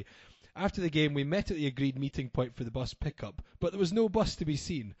poorly. After the game, we met at the agreed meeting point for the bus pickup, but there was no bus to be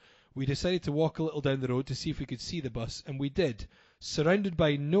seen. We decided to walk a little down the road to see if we could see the bus, and we did, surrounded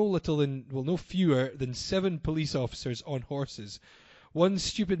by no fewer than 7 police officers on horses. One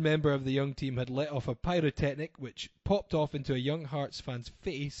stupid member of the young team had let off a pyrotechnic, which popped off into a young Hearts fan's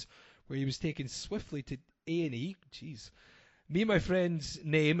face, where he was taken swiftly to A&E. Jeez. Me and my friend's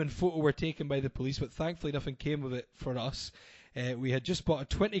name and photo were taken by the police, but thankfully nothing came of it for us. We had just bought a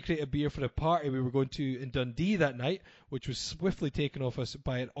 20 crate of beer for a party we were going to in Dundee that night, which was swiftly taken off us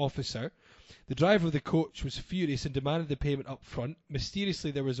by an officer. The driver of the coach was furious and demanded the payment up front.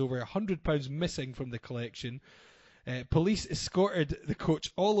 Mysteriously, there was over £100 missing from the collection. Police escorted the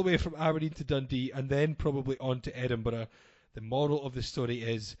coach all the way from Aberdeen to Dundee and then probably on to Edinburgh. The moral of the story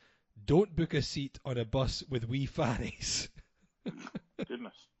is, don't book a seat on a bus with wee fannies.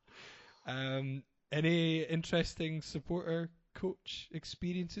 Goodness. Any interesting supporter coach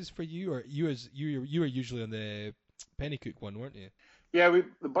experiences for you, or you were usually on the Pennycook one, weren't you? Yeah,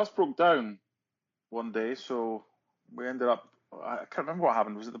 the bus broke down one day, so we ended up. I can't remember what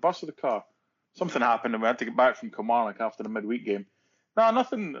happened. Was it the bus or the car? Something happened, and we had to get back from Kilmarnock after the midweek game. No,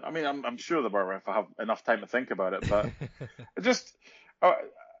 nothing. I mean, I'm sure there were if I have enough time to think about it, but just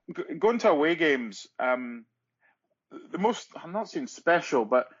going to away games. The most, I'm not saying special,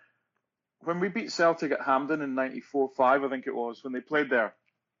 but when we beat Celtic at Hampden in 94-5, I think it was, when they played there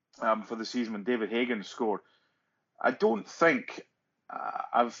for the season when David Hagan scored, I don't think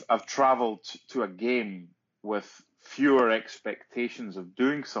I've travelled to a game with fewer expectations of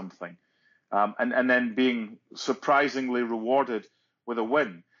doing something and then being surprisingly rewarded with a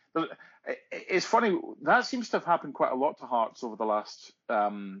win. It's funny, that seems to have happened quite a lot to Hearts over the last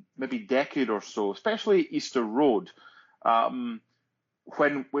maybe decade or so, especially Easter Road.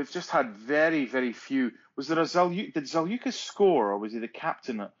 When we've just had very, very few. Was there did Zaliukas score, or was he the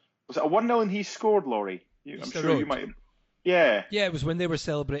captain? Was it a 1-0 and he scored, Laurie? I'm sure Road. You might. Yeah. Yeah, it was when they were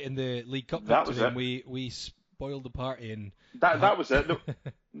celebrating the League Cup victory, and we spoiled the party. And that was it.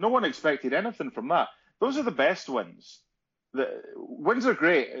 No one expected anything from that. Those are the best wins. The wins are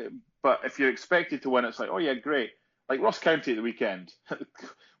great, but if you're expected to win, it's like, oh yeah, great. Like Ross County at the weekend.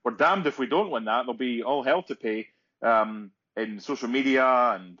 We're damned if we don't win that. There'll be all hell to pay. In social media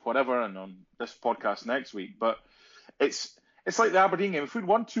and whatever, and on this podcast next week. But it's like the Aberdeen game. If we'd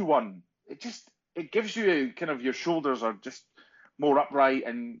won 2-1, it gives you kind of, your shoulders are just more upright,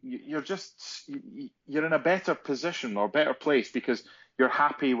 and you're in a better position or better place because you're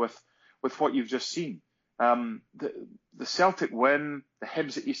happy with what you've just seen. The Celtic win, the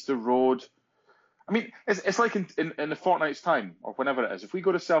Hibs at Easter Road. I mean, it's like in a fortnight's time or whenever it is. If we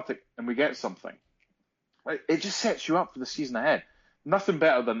go to Celtic and we get something, it just sets you up for the season ahead. Nothing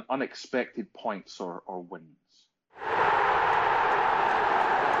better than unexpected points or wins.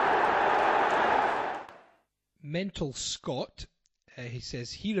 Mental Scott, he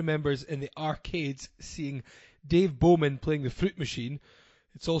says he remembers in the arcades seeing Dave Bowman playing the fruit machine.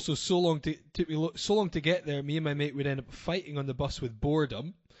 It's also took me so long to get there. Me and my mate would end up fighting on the bus with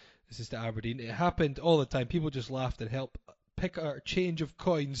boredom. This is to Aberdeen. It happened all the time. People just laughed and helped pick our change of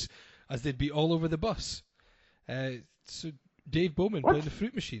coins as they'd be all over the bus. So Dave Bowman playing the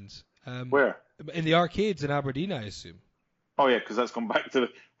fruit machines. Where? In the arcades in Aberdeen, I assume. Oh yeah, because that's gone back to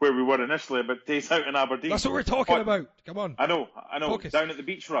where we were initially, about days out in Aberdeen. That's what we're talking about. Come on. I know. Focus. Down at the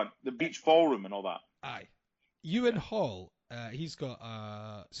beachfront, the beach ballroom and all that. Aye. Ewan Hall, he's got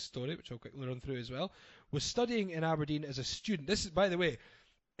a story which I'll quickly run through as well. Was studying in Aberdeen as a student. This is, by the way,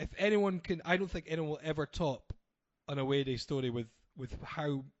 if anyone can, I don't think anyone will ever top an away day story with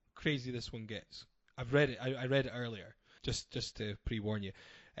how crazy this one gets. I've read it. I read it earlier, just to pre-warn you.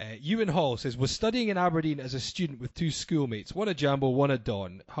 Ewan Hall says, was studying in Aberdeen as a student with two schoolmates, one at Jambo, one at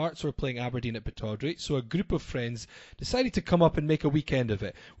Don. Hearts were playing Aberdeen at Pittodrie, so a group of friends decided to come up and make a weekend of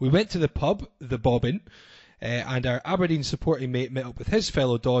it. We went to the pub, the Bobbin, and our Aberdeen supporting mate met up with his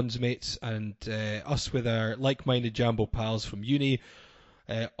fellow Don's mates and us with our like-minded Jambo pals from uni.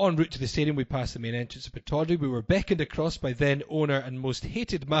 En route to the stadium, we passed the main entrance of Pittodrie. We were beckoned across by then owner and most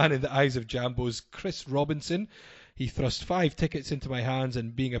hated man in the eyes of Jambos, Chris Robinson. He thrust 5 tickets into my hands,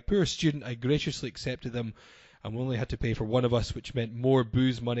 and being a poor student, I graciously accepted them, and we only had to pay for one of us, which meant more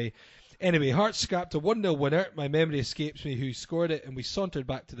booze money. Anyway, Hearts scrapped a 1-0 winner. My memory escapes me who scored it, and we sauntered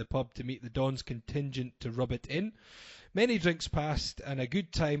back to the pub to meet the Dons contingent to rub it in. Many drinks passed, and a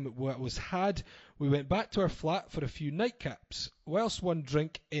good time was had. We went back to our flat for a few nightcaps. Whilst one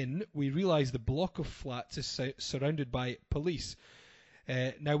drink in, we realised the block of flats is surrounded by police.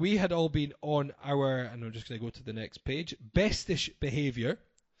 Now, we had all been on our, and I'm just going to go to the next page, best-ish behaviour.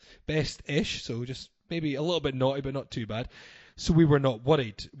 Best-ish, so just maybe a little bit naughty, but not too bad. So we were not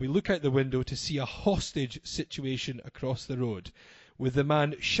worried. We look out the window to see a hostage situation across the road, with the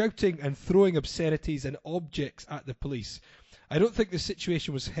man shouting and throwing obscenities and objects at the police. I don't think the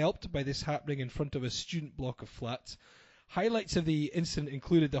situation was helped by this happening in front of a student block of flats. Highlights of the incident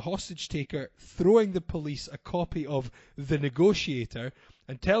included the hostage taker throwing the police a copy of The Negotiator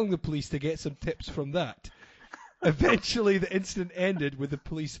and telling the police to get some tips from that. Eventually, the incident ended with the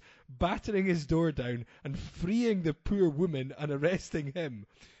police battering his door down and freeing the poor woman and arresting him.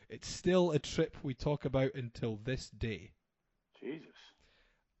 It's still a trip we talk about until this day. Jesus.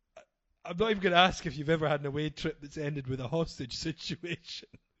 I'm not even going to ask if you've ever had an away trip that's ended with a hostage situation.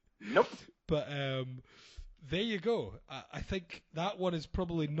 Nope. But there you go. I think that one is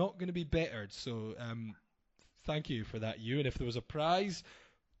probably not going to be bettered. So thank you for that, Ewan. If there was a prize,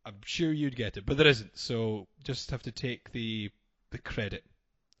 I'm sure you'd get it. But there isn't. So just have to take the credit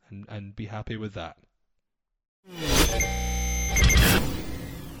and be happy with that.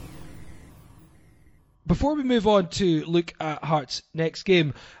 Before we move on to look at Hearts' next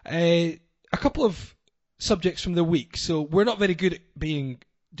game, a couple of subjects from the week. So we're not very good at doing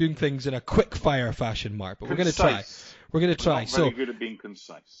things in a quick fire fashion, Mark, but we're going to try. We're going to try. Not very good at being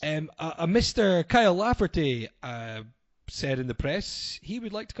concise. A Mr. Kyle Lafferty said in the press he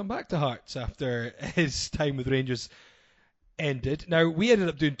would like to come back to Hearts after his time with Rangers ended. Now, we ended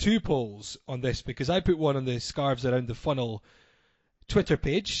up doing 2 polls on this because I put one on the Scarves Around the Funnel Twitter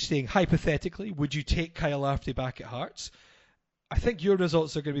page saying, hypothetically, would you take Kyle Lafferty back at Hearts? I think your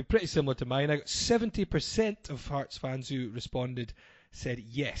results are going to be pretty similar to mine. I got 70% of Hearts fans who responded said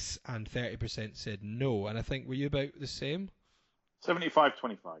yes, and 30% said no. And I think, were you about the same? 75-25.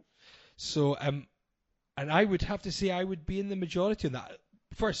 So, and I would have to say I would be in the majority on that.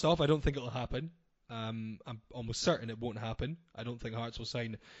 First off, I don't think it'll happen. I'm almost certain it won't happen. I don't think Hearts will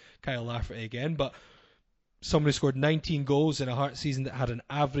sign Kyle Lafferty again. But someone who scored 19 goals in a Hearts season that had an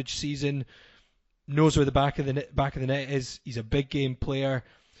average season, knows where the back of the net is. He's a big game player.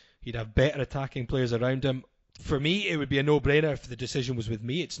 He'd have better attacking players around him. For me, it would be a no-brainer if the decision was with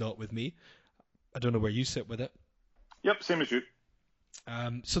me. It's not with me. I don't know where you sit with it. Yep, same as you.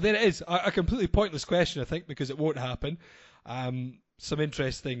 So there it is. A completely pointless question, I think, because it won't happen. Some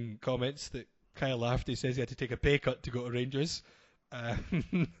interesting comments that Kyle Lafferty says he had to take a pay cut to go to Rangers.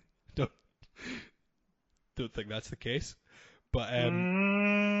 Don't think that's the case. But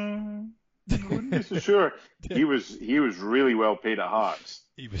Who sure. He was really well paid at Hearts.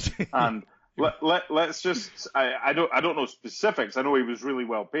 He was. And let's just I don't know specifics. I know he was really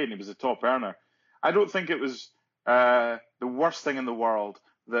well paid and he was a top earner. I don't think it was the worst thing in the world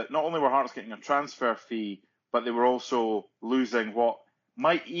that not only were Hearts getting a transfer fee, but they were also losing what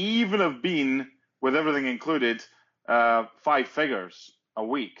might even have been, with everything included, 5 figures a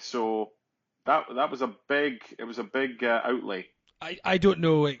week. So that was a big outlay. I don't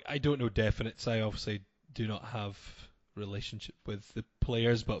know. I don't know definites. I obviously do not have relationship with the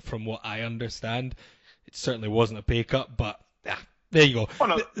players, but from what I understand, it certainly wasn't a pay cut. But there you go. Oh,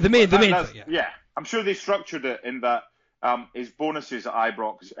 no, the main thing. Yeah, I'm sure they structured it in that his bonuses at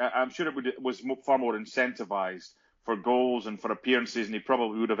Ibrox. I'm sure it was far more incentivized for goals and for appearances, and he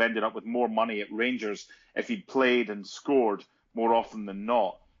probably would have ended up with more money at Rangers if he'd played and scored more often than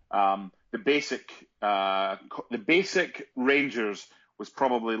not. The basic Rangers was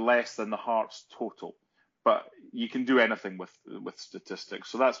probably less than the Hearts total, but you can do anything with statistics.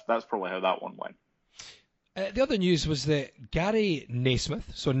 So that's probably how that one went. The other news was that Gary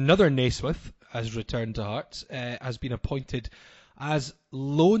Naismith, so another Naismith, has returned to Hearts, has been appointed as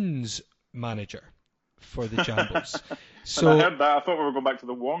loans manager for the Jambles. So I heard that. I thought we were going back to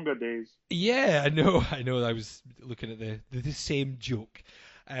the Wonga days. Yeah, I know. I was looking at the same joke.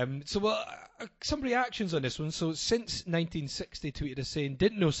 Some reactions on this one. So since 1960, tweeted as saying,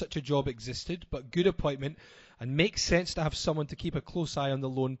 didn't know such a job existed, but good appointment and makes sense to have someone to keep a close eye on the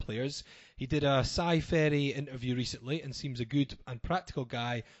loan players. He did a Cy Ferry interview recently and seems a good and practical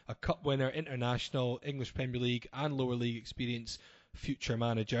guy, a cup winner, international, English Premier League and lower league experience, future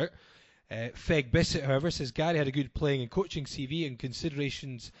manager. Feg Bissett, however, says Gary had a good playing and coaching CV and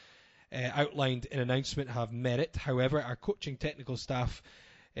considerations outlined in announcement have merit. However, our coaching technical staff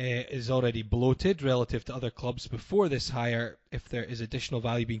is already bloated relative to other clubs before this hire. If there is additional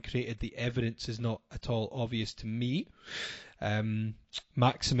value being created, the evidence is not at all obvious to me.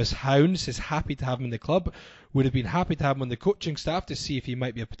 Maximus Hound says happy to have him in the club. Would have been happy to have him on the coaching staff to see if he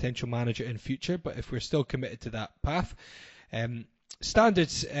might be a potential manager in future, but if we're still committed to that path.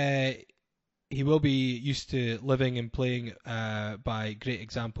 Standards, he will be used to living and playing by great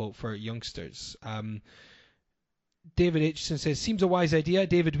example for youngsters. David Aitchison says, seems a wise idea.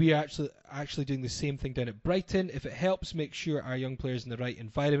 David, we are actually doing the same thing down at Brighton. If it helps make sure our young players in the right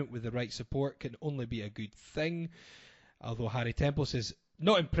environment with the right support, can only be a good thing. Although Harry Temple says,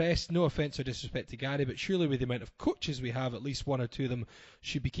 not impressed, no offence or disrespect to Gary, but surely with the amount of coaches we have, at least one or two of them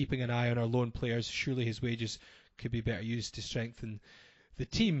should be keeping an eye on our loan players. Surely his wages could be better used to strengthen the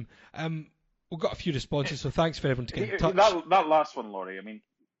team. We've got a few responses, so thanks for everyone to get in touch. That last one, Laurie, I mean,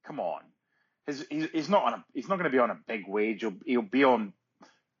 come on. He's not going to be on a big wage. He'll be on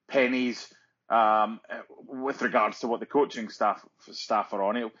pennies with regards to what the coaching staff are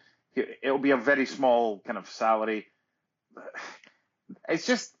on. It'll be a very small kind of salary.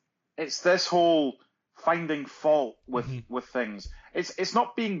 It's this whole finding fault with things. It's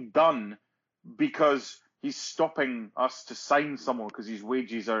not being done because he's stopping us to sign someone because his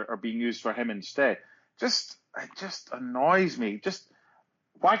wages are being used for him instead. It just annoys me.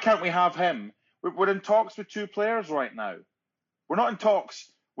 Why can't we have him? We're in talks with 2 players right now. We're not in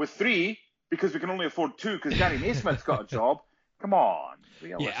talks with 3 because we can only afford 2 because Gary Naismith's got a job. Come on.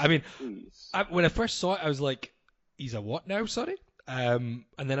 Yeah, I mean, when I first saw it, I was like, he's a what now, sorry? And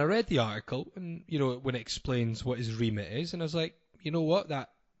then I read the article and, when it explains what his remit is, and I was like, you know what, that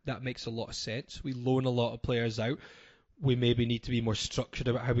makes a lot of sense. We loan a lot of players out. We maybe need to be more structured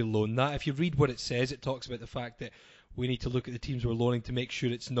about how we loan that. If you read what it says, it talks about the fact that we need to look at the teams we're loaning to make sure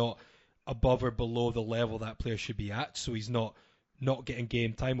it's not above or below the level that player should be at, so he's not getting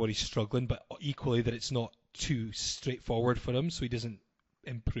game time or he's struggling, but equally that it's not too straightforward for him so he doesn't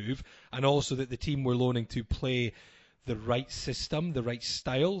improve, and also that the team we're loaning to play the right system, the right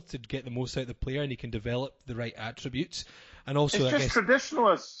style to get the most out of the player, and he can develop the right attributes. And also, it's just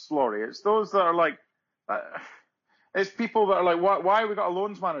traditionalists, Laurie. It's those that are like, it's people that are like, why have we got a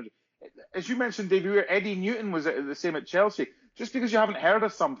loans manager? As you mentioned, David, Eddie Newton was the same at Chelsea. Just because you haven't heard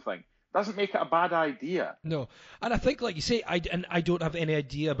of something doesn't make it a bad idea. No, and I think, like you say, I don't have any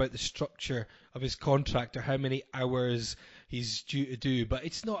idea about the structure of his contract or how many hours he's due to do, but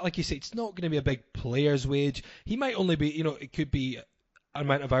it's not, like you say, it's not going to be a big player's wage. He might only be, it could be an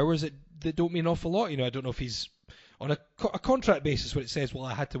amount of hours that don't mean an awful lot. I don't know if he's on a contract basis where it says, well,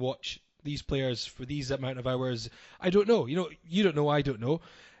 I had to watch these players for these amount of hours. I don't know. You don't know, I don't know.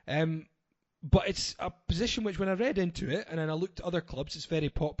 But it's a position which, when I read into it and then I looked at other clubs, it's very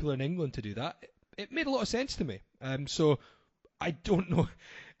popular in England to do that. It made a lot of sense to me. So I don't know.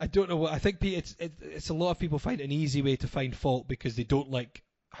 I don't know what I think. It's a lot of people find it an easy way to find fault because they don't like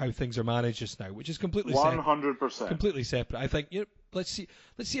how things are managed just now, which is completely 100%. completely separate. I think let's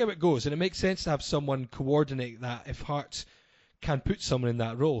see how it goes, and it makes sense to have someone coordinate that if Hearts can put someone in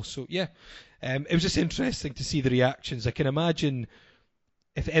that role. So yeah, it was just interesting to see the reactions. I can imagine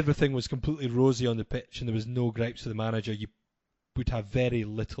if everything was completely rosy on the pitch and there was no gripes to the manager, you would have very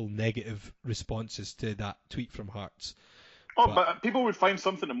little negative responses to that tweet from Hearts. But people would find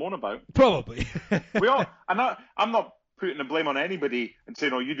something to moan about. Probably. We all, and I'm not putting the blame on anybody and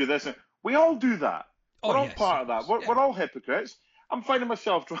saying, "Oh, you do this." We all do that. We're all part of that. We're all hypocrites. I'm finding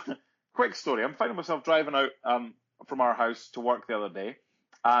myself. Quick story. I'm finding myself driving out from our house to work the other day,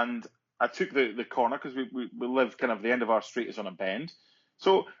 and I took the corner because we live kind of the end of our street is on a bend.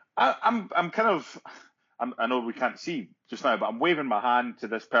 So I'm kind of. I know we can't see just now, but I'm waving my hand to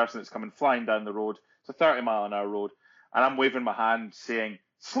this person that's coming flying down the road. It's a 30-mile-an-hour road, and I'm waving my hand saying,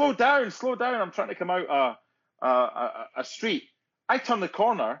 slow down. I'm trying to come out a street. I turn the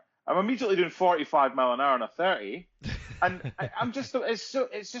corner. I'm immediately doing 45 mile an hour on a 30, and I'm just it's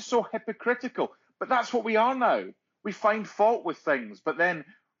just so hypocritical. But that's what we are now. We find fault with things, but then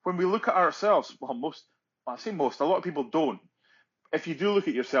when we look at ourselves, a lot of people don't. If you do look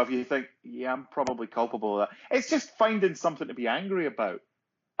at yourself, you think, yeah, I'm probably culpable of that. It's just finding something to be angry about.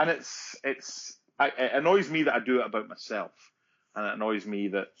 And it annoys me that I do it about myself. And it annoys me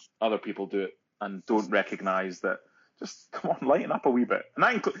that other people do it and don't recognise that. Just, come on, lighten up a wee bit.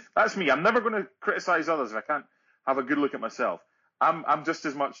 And that's me. I'm never going to criticise others if I can't have a good look at myself. I'm just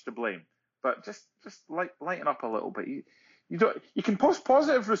as much to blame. But just lighten up a little bit. You can post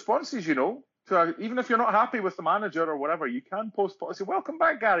positive responses, So even if you're not happy with the manager or whatever, you can post say, welcome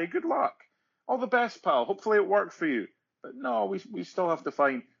back, Gary, good luck. All the best, pal. Hopefully it worked for you. But no, we still have to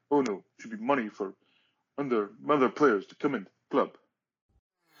find, oh no, it should be money for other players to come in the club.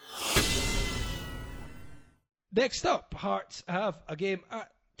 Next up, Hearts have a game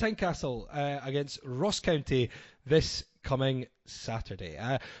at Tynecastle against Ross County this coming Saturday.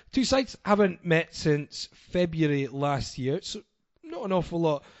 Two sides haven't met since February last year, so not an awful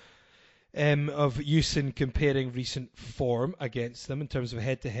lot of use in comparing recent form against them in terms of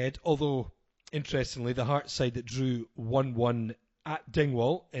head-to-head, although, interestingly, the Hearts side that drew 1-1 at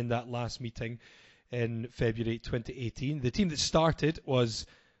Dingwall in that last meeting in February 2018, the team that started was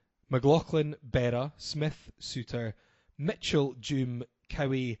McLaughlin, Berra, Smith, Suter, Mitchell, Doom,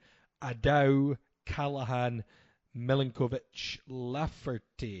 Cowie, Adow, Callahan, Milinkovic,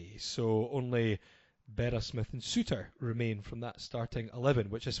 Lafferty. So only Berra, Smith and Suter remain from that starting 11,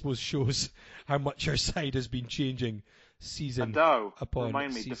 which I suppose shows how much our side has been changing season upon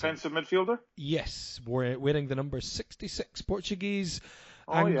remind me, season. Defensive midfielder? Yes, wearing the number 66, Portuguese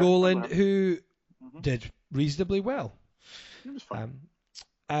Angolan, who did reasonably well. It was fine.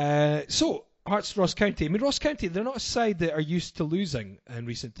 So, Hearts Ross County. I mean, Ross County, they're not a side that are used to losing in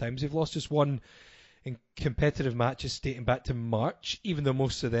recent times. They've lost just one in competitive matches dating back to March, even though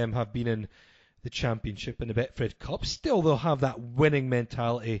most of them have been in the Championship and the Betfred Cup. Still, they'll have that winning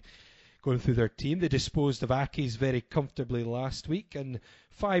mentality going through their team. They disposed of Accies very comfortably last week, and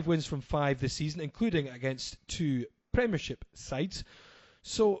 5 wins from 5 this season, including against 2 Premiership sides.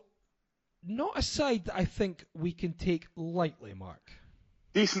 So, not a side that I think we can take lightly, Mark.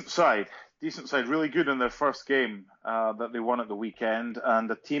 Decent side, really good in their first game that they won at the weekend, and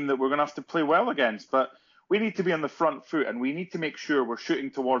a team that we're going to have to play well against. But we need to be on the front foot, and we need to make sure we're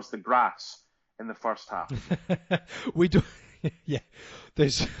shooting towards the grass in the first half. We do, yeah.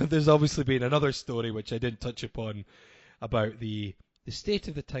 There's obviously been another story which I didn't touch upon about the state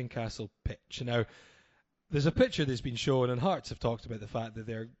of the Tynecastle pitch. Now, there's a picture that's been shown, and Hearts have talked about the fact that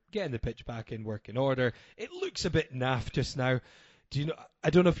they're getting the pitch back in working order. It looks a bit naff just now. I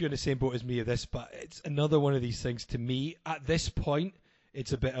don't know if you're in the same boat as me of this, but it's another one of these things to me. At this point,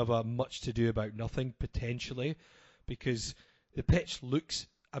 it's a bit of a much to do about nothing, potentially, because the pitch looks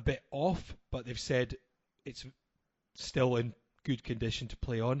a bit off, but they've said it's still in good condition to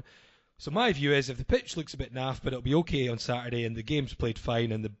play on. So my view is if the pitch looks a bit naff, but it'll be okay on Saturday and the game's played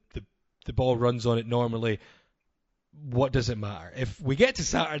fine and the ball runs on it normally, what does it matter? If we get to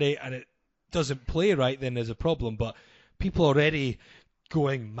Saturday and it doesn't play right, then there's a problem, but people already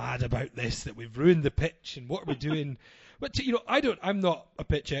going mad about this, that we've ruined the pitch and what are we doing? But I'm not a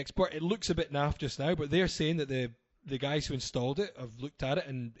pitch expert. It looks a bit naff just now, but they're saying that the guys who installed it have looked at it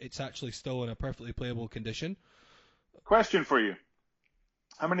and it's actually still in a perfectly playable condition. Question for you.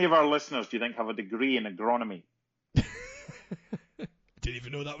 How many of our listeners do you think have a degree in agronomy? Didn't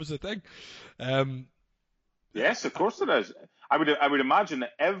even know that was a thing. Yes, of course it is. I would imagine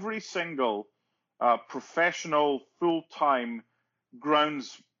that every single professional, full-time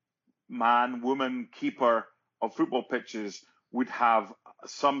groundsman, woman, keeper of football pitches would have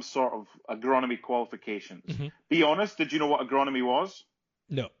some sort of agronomy qualifications. Mm-hmm. Be honest, did you know what agronomy was?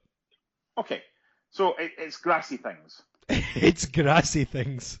 No. Okay, so it's grassy things. It's grassy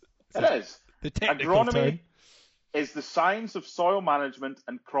things. It is. The technical Agronomy term is the science of soil management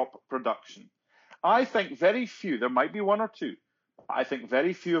and crop production. I think very few, there might be one or two, but I think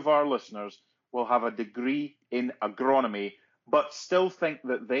very few of our listeners will have a degree in agronomy, but still think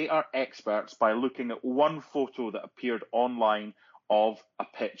that they are experts by looking at one photo that appeared online of a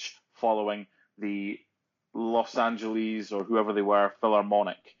pitch following the Los Angeles or whoever they were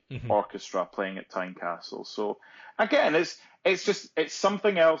Philharmonic Orchestra playing at Tynecastle. So again, it's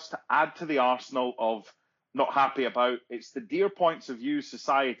something else to add to the arsenal of not happy about. It's the dear points of view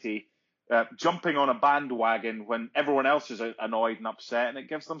society jumping on a bandwagon when everyone else is annoyed and upset, and it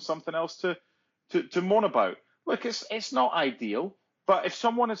gives them something else to moan about. Look, it's not ideal, but if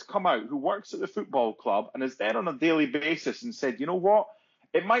someone has come out who works at the football club and is there on a daily basis and said, you know what,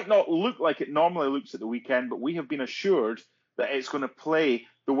 it might not look like it normally looks at the weekend, but we have been assured that it's going to play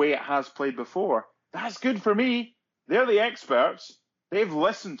the way it has played before, that's good for me. They're the experts. They've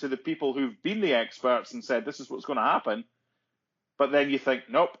listened to the people who've been the experts and said this is what's going to happen. But then you think,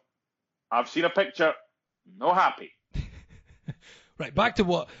 nope, I've seen a picture, no happy. Right, back to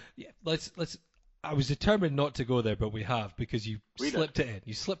what. Yeah, let's. I was determined not to go there, but we have because you slipped it in.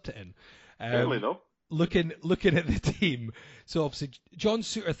 You slipped it in. Really though. Looking at the team, so obviously John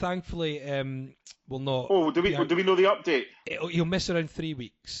Souttar thankfully will not. Oh, do we know the update? He'll miss around 3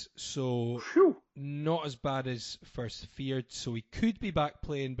 weeks, so Phew. not as bad as first feared. So he could be back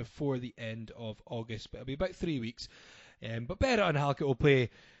playing before the end of August, but it'll be about 3 weeks. But Berra and Halkett will play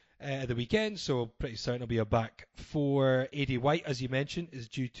at the weekend, so pretty certain he'll be back. For Aidy White, as you mentioned, is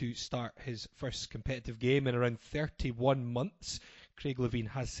due to start his first competitive game in around 31 months. Craig Levein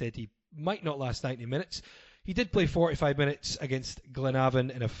has said he might not last 90 minutes. He did play 45 minutes against Glenavon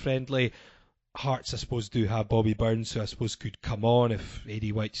in a friendly. Hearts, I suppose, do have Bobby Burns, who I suppose could come on if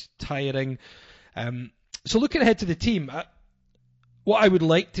Aidy White's tiring. So looking ahead to the team, what I would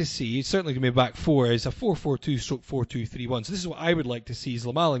like to see, certainly going to be back four, is a 4-4-2 / 4-2-3-1. So this is what I would like to see: is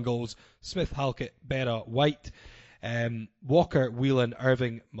Lamal in goals, Smith, Halkett, Berra, White, Walker, Whelan,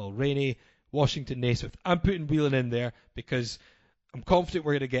 Irving, Mulroney, Washington, Naismith. I'm putting Whelan in there because I'm confident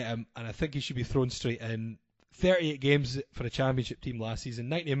we're going to get him, and I think he should be thrown straight in. 38 games for a championship team last season,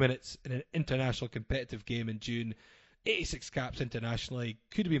 90 minutes in an international competitive game in June, 86 caps internationally.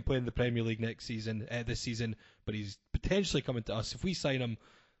 Could have been playing the Premier League this season, but he's potentially coming to us. If we sign him,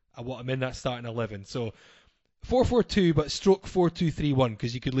 I want him in that starting 11. So 4-4-2, but stroke 4-2-3-1,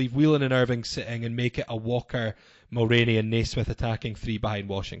 because you could leave Whelan and Irving sitting and make it a Walker, Mulroney, and Naismith attacking three behind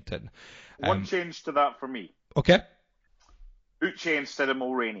Washington. One change to that for me. Okay. Uche instead of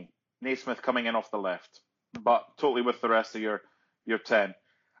Mulroney. Naismith coming in off the left, but totally with the rest of your 10.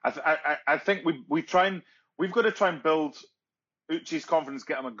 I think we've got to try and build Uche's confidence,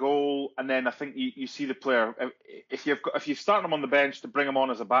 get him a goal, and then I think you see the player. If you start him on the bench to bring him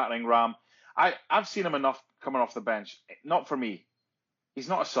on as a battering ram, I've seen him enough coming off the bench. Not for me. He's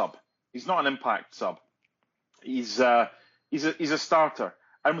not a sub. He's not an impact sub. He's a starter,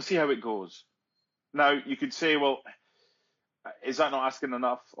 and we'll see how it goes. Now you could say, well, is that not asking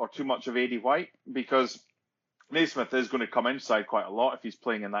enough or too much of Aidy White? Because Naismith is going to come inside quite a lot if he's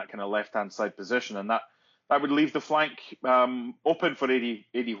playing in that kind of left-hand side position, and that would leave the flank open for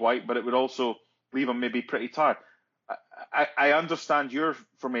Aidy White, but it would also leave him maybe pretty tired. I understand your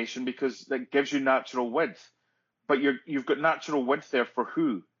formation because that gives you natural width, but you've got natural width there for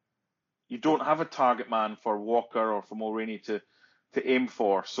who? You don't have a target man for Walker or for Mulroney to aim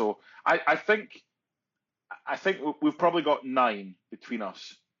for. So I think we've probably got 9 between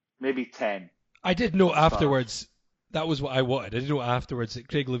us, maybe 10. I did note afterwards, that was what I wanted. I did note afterwards that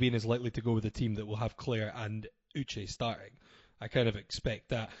Craig Levein is likely to go with a team that will have Clare and Uche starting. I kind of expect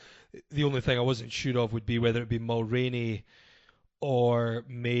that. The only thing I wasn't sure of would be whether it be Mulroney or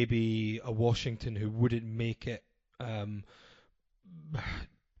maybe a Washington who wouldn't make it.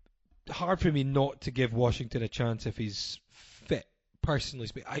 Hard for me not to give Washington a chance if he's fit, personally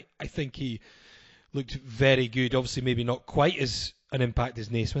speaking. I think he looked very good. Obviously, maybe not quite as an impact as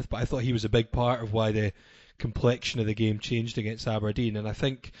Naismith, but I thought he was a big part of why the complexion of the game changed against Aberdeen. And I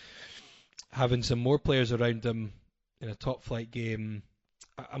think having some more players around him in a top flight game,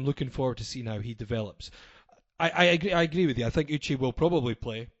 I'm looking forward to seeing how he develops. I agree with you. I think Uche will probably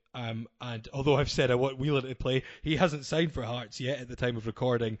play. And although I've said I want Whelan to play, he hasn't signed for Hearts yet at the time of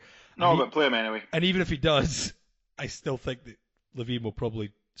recording. No, but play him anyway. And even if he does, I still think that Levein will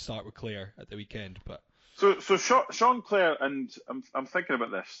probably start with Clare at the weekend. But so Sean Clare I'm thinking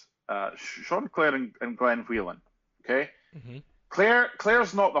about this. Sean Clare and Glenn Whelan. Okay. Mm-hmm.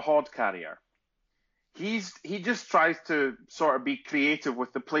 Clare's not the hod carrier. He just tries to sort of be creative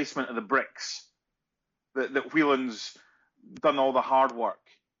with the placement of the bricks. That Whelan's done all the hard work.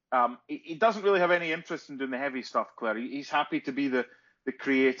 He doesn't really have any interest in doing the heavy stuff, Clare. He's happy to be the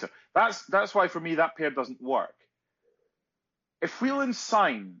creator. That's why for me that pair doesn't work. If Whelan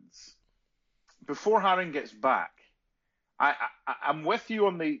signs before Haring gets back, I'm with you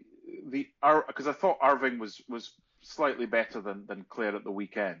on the because I thought Irving was slightly better than Clare at the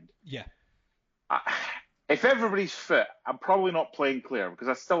weekend. Yeah. If everybody's fit, I'm probably not playing Clare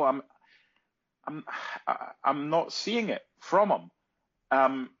because I'm not seeing it from him.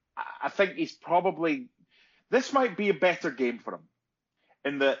 I think he's probably. This might be a better game for him.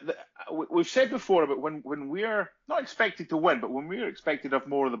 We've said before about when we're not expected to win, but when we're expected to have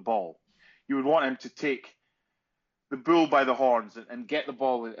more of the ball, you would want him to take the bull by the horns and get the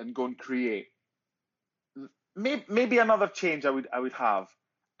ball and go and create. Maybe another change I would have,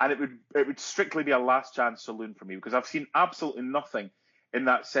 and it would strictly be a last chance saloon for me because I've seen absolutely nothing in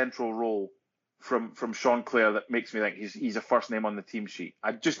that central role from Sean Clare that makes me think he's a first name on the team sheet.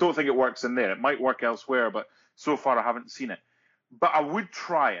 I just don't think it works in there. It might work elsewhere, but so far I haven't seen it. But I would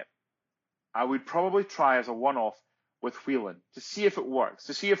try it. I would probably try as a one-off with Whelan to see if it works,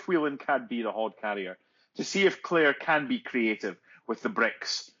 to see if Whelan can be the hod carrier, to see if Clare can be creative with the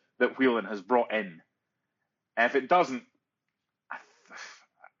bricks that Whelan has brought in. And if it doesn't,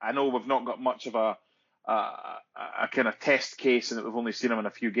 I know we've not got much of a kind of test case and that we've only seen him in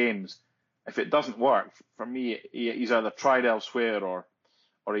a few games. If it doesn't work, for me, he's either tried elsewhere or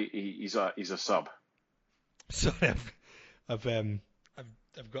he's a sub. Sorry, I've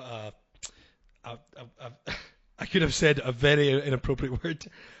got I could have said a very inappropriate word.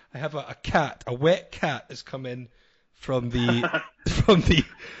 I have a cat, a wet cat, has come in from the from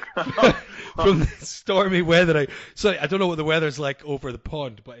the stormy weather. Sorry, I don't know what the weather's like over the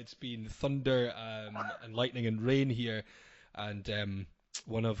pond, but it's been thunder and lightning and rain here, and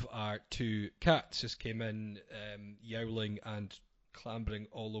one of our two cats just came in yowling and clambering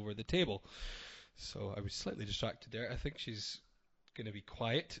all over the table. So I was slightly distracted there. I think she's going to be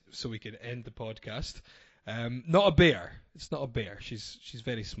quiet so we can end the podcast. Not a bear. It's not a bear. She's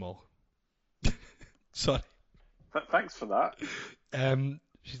very small. Sorry. Thanks for that.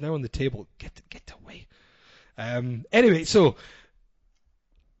 She's now on the table. Get away. Anyway, so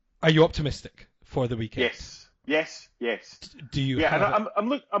are you optimistic for the weekend? Yes. Do you? Yeah, have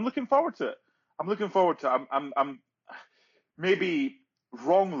and I'm looking forward to it. I'm maybe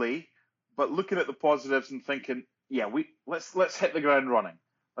wrongly, but looking at the positives and thinking, yeah, let's hit the ground running.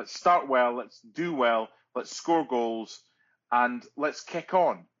 Let's start well. Let's do well. Let's score goals, and let's kick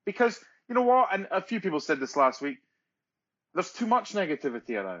on. Because you know what? And a few people said this last week. There's too much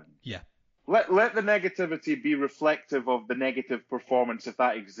negativity around. Yeah. Let the negativity be reflective of the negative performance if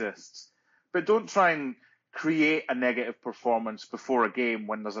that exists. But don't try and create a negative performance before a game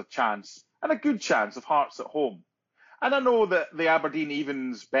when there's a chance, and a good chance, of Hearts at home. And I know that the Aberdeen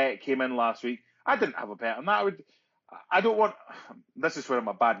Evens bet came in last week. I didn't have a bet on that. This is where I'm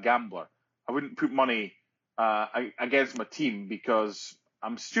a bad gambler. I wouldn't put money against my team because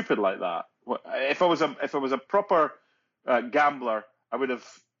I'm stupid like that. If I was a proper gambler, I would have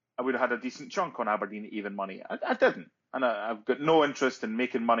had a decent chunk on Aberdeen even money. I didn't, and I've got no interest in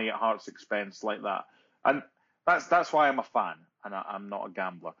making money at Hearts' expense like that. And that's why I'm a fan, and I'm not a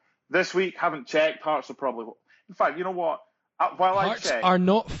gambler. This week, haven't checked. Hearts are probably. In fact, you know what? Hearts are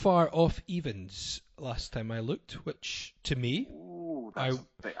not far off evens last time I looked, which to me,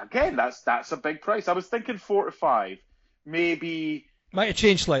 that's a big price. I was thinking 4 to 5, maybe. Might have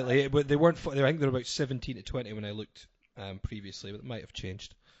changed slightly, but they weren't. I think they were about 17 to 20 when I looked previously, but it might have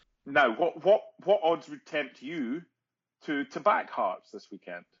changed. Now, what odds would tempt you to back Hearts this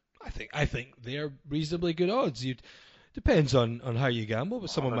weekend? I think they're reasonably good odds. Depends on how you gamble, but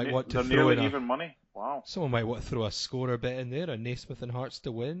someone might want to throw in even money. Wow. Someone might want to throw a scorer bet in there, a Naismith and Hearts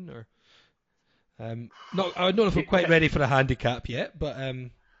to win, or I don't know if we're quite ready for a handicap yet, but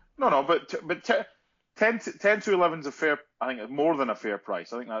no, but 10 to 11 is a fair. I think it's more than a fair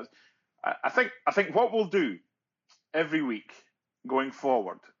price. I think what we'll do every week going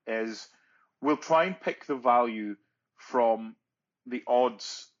forward is we'll try and pick the value from the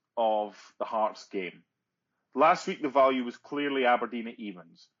odds of the Hearts game. Last week the value was clearly Aberdeen at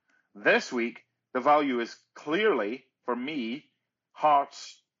evens. This week the value is clearly, for me,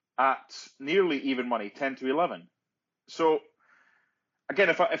 Hearts at nearly even money, 10 to 11. So again,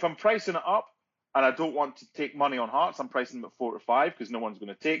 if I'm pricing it up and I don't want to take money on Hearts, I'm pricing them at 4 to 5 because no one's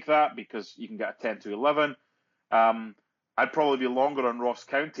going to take that because you can get a 10 to 11. I'd probably be longer on Ross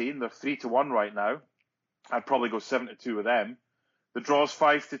County, and they're 3 to 1 right now. I'd probably go 7 to 2 with them. The draw's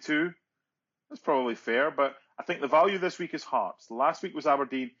 5-2. That's probably fair, but I think the value this week is Hearts. Last week was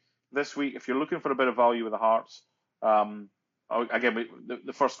Aberdeen. This week, if you're looking for a bit of value with the Hearts, again,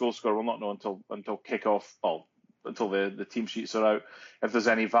 the first goal scorer will not know until kick-off, until the team sheets are out, if there's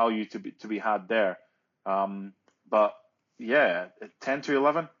any value to be had there. But yeah,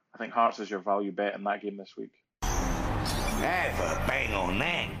 10-11, I think Hearts is your value bet in that game this week. Have a bang on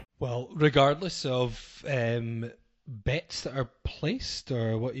that. Well, regardless of bets that are placed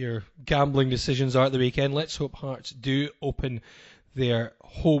or what your gambling decisions are at the weekend, let's hope Hearts do open their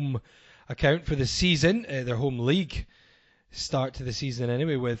home account for the season, their home league start to the season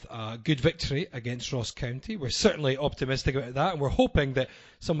anyway, with a good victory against Ross County. We're certainly optimistic about that, and we're hoping that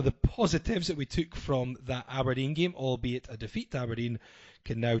some of the positives that we took from that Aberdeen game, albeit a defeat to Aberdeen,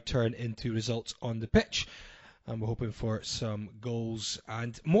 can now turn into results on the pitch. And we're hoping for some goals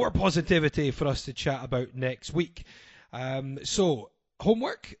and more positivity for us to chat about next week. So,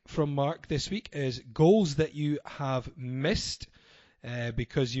 homework from Mark this week is goals that you have missed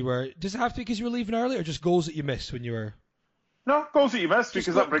because you were... Does it have to be because you were leaving early, or just goals that you missed when you were... No, goals that you missed,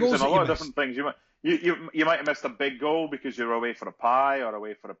 because that brings in a lot of different things. You might have missed a big goal because you're away for a pie or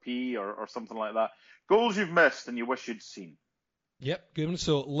away for a pee or something like that. Goals you've missed and you wish you'd seen. Yep, good one.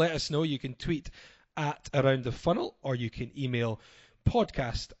 So let us know. You can tweet at Around the Funnel, or you can email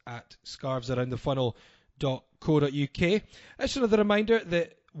podcast@scarvesaroundthefunnel.co.uk. Just another reminder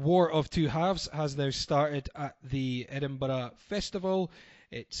that War of Two Halves has now started at the Edinburgh Festival.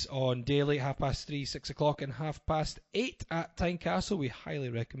 It's on daily, 3:30, 6 o'clock and 8:30 at Tynecastle. We highly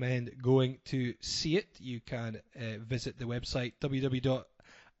recommend going to see it. You can visit the website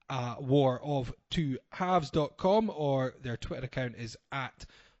www.waroftwohalves.com, or their Twitter account is at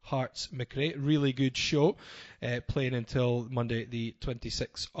Hearts McRae. Really good show, playing until Monday the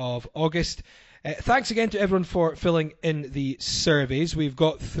 26th of August. Thanks again to everyone for filling in the surveys. We've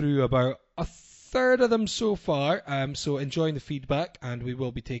got through about a third of them so far, so enjoying the feedback, and we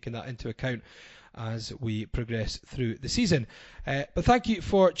will be taking that into account as we progress through the season. But thank you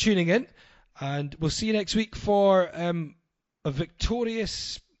for tuning in, and we'll see you next week for a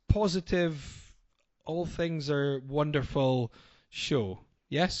victorious, positive, all things are wonderful show.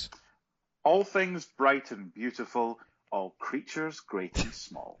 Yes? All things bright and beautiful, all creatures great and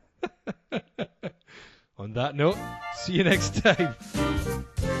small. On that note, see you next time.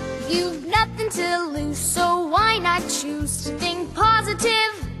 You've nothing to lose, so why not choose to think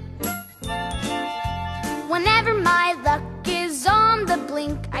positive? Whenever my luck is on the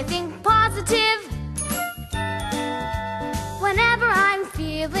blink, I think positive. Whenever I'm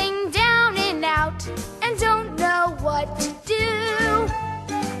feeling down and out and don't know what to do,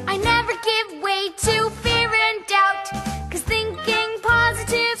 I never give way to fear and doubt, 'cause thinking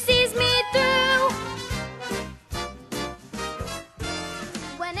positive sees me through.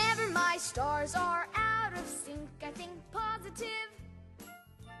 Whenever my stars are out of sync, I think positive.